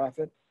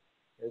nonprofit,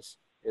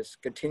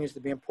 continues to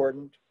be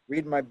important.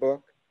 Read my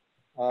book.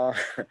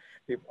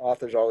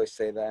 Authors always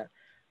say that,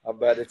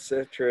 but it's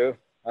true.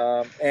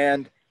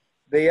 And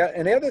the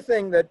other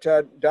thing that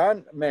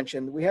Don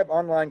mentioned, we have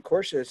online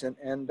courses,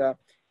 and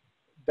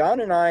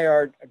Don and I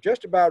are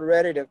just about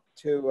ready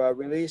to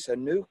release a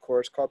new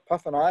course called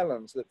Puffin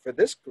Islands that for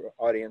this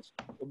audience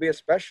will be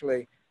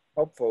especially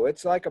helpful.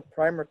 It's like a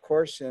primer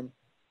course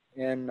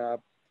in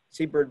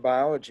seabird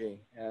biology,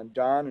 and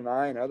Don and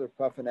I and other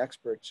Puffin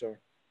experts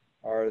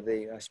are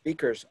the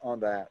speakers on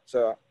that.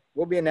 So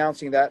we'll be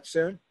announcing that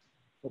soon.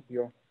 Hope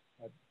you'll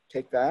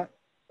take that.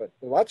 But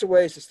there are lots of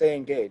ways to stay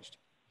engaged.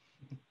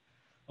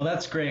 Well,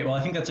 that's great. Well,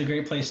 I think that's a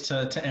great place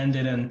to end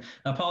it. And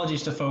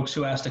apologies to folks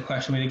who asked a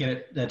question. We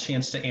didn't get a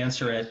chance to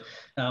answer it.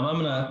 I'm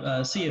going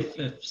to see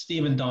if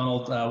Steve and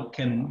Donald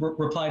can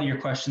reply to your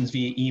questions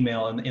via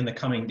email in the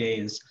coming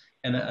days.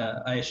 And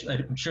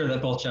I'm sure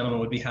that both gentlemen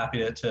would be happy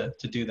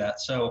to do that.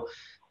 So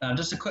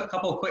just a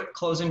couple of quick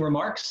closing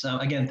remarks.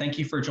 Again, thank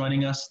you for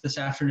joining us this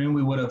afternoon.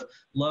 We would have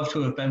loved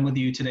to have been with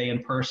you today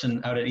in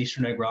person out at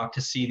Eastern Egg Rock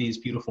to see these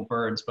beautiful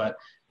birds, but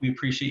we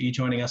appreciate you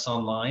joining us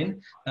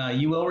online.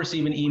 You will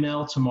receive an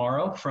email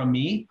tomorrow from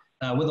me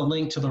with a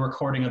link to the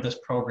recording of this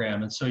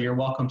program. And so you're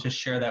welcome to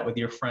share that with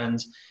your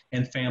friends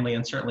and family,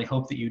 and certainly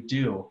hope that you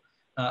do.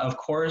 Of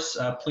course,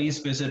 please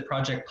visit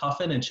Project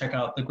Puffin and check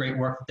out the great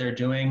work that they're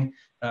doing.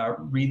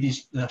 Read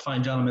these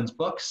fine gentlemen's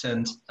books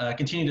and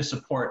continue to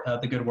support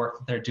the good work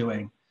that they're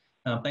doing.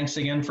 Thanks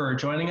again for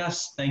joining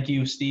us. Thank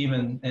you, Steve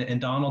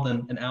and Donald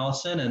and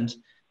Allison, and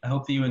I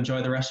hope that you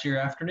enjoy the rest of your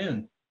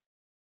afternoon.